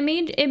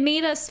 it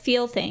made us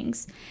feel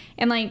things.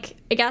 And, like,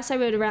 I guess I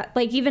would,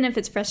 like, even if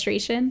it's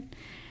frustration,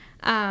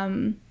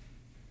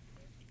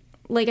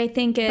 like, I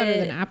think better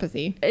than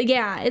apathy.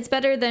 Yeah, it's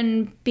better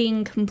than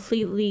being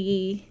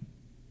completely,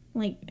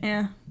 like,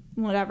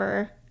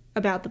 whatever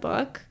about the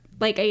book.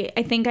 Like,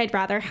 I think I'd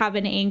rather have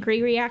an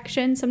angry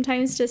reaction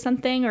sometimes to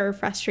something or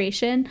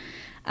frustration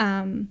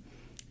than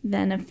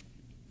if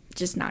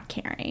just not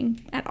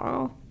caring at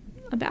all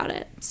about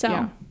it.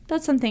 So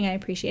that's something I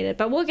appreciated.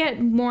 But we'll get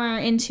more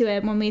into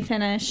it when we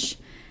finish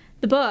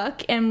the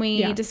book and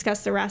we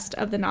discuss the rest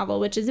of the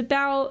novel, which is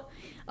about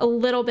a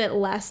little bit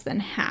less than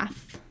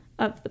half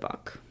of the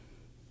book.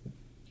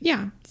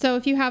 Yeah. So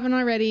if you haven't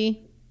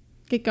already,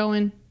 get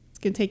going. It's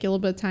going to take you a little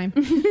bit of time.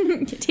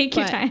 Take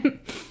your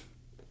time.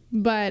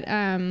 But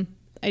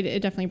it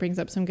definitely brings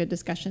up some good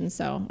discussions.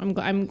 So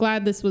I'm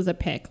glad this was a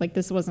pick. Like,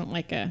 this wasn't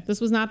like this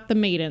was not The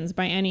Maidens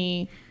by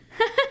any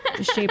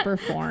shape or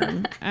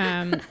form.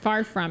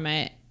 Far from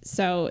it.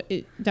 So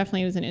it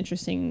definitely was an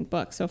interesting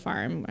book so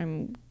far.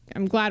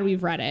 I'm glad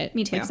we've read it.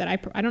 Me too. Like I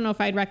said, I don't know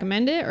if I'd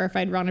recommend it or if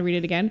I'd want to read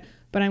it again,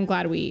 but I'm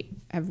glad we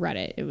have read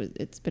it.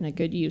 It's been a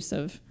good use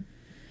of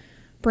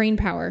brain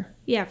power.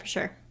 Yeah, for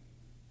sure.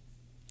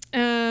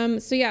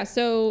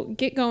 So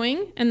get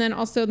going. And then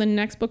also the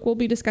next book we'll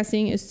be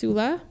discussing is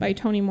Sula by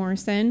Toni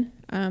Morrison.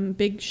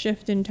 Big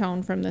shift in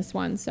tone from this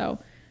one. So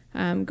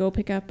go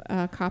pick up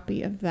a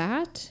copy of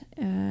that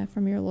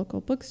from your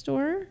local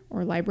bookstore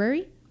or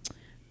library.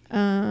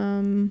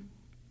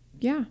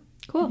 Yeah.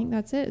 Cool. I think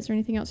that's it. Is there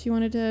anything else you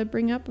wanted to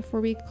bring up before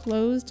we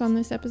closed on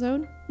this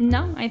episode?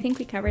 No, I think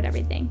we covered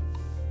everything.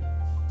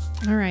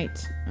 All right.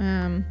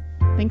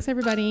 Thanks,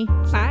 everybody.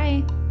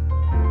 Bye.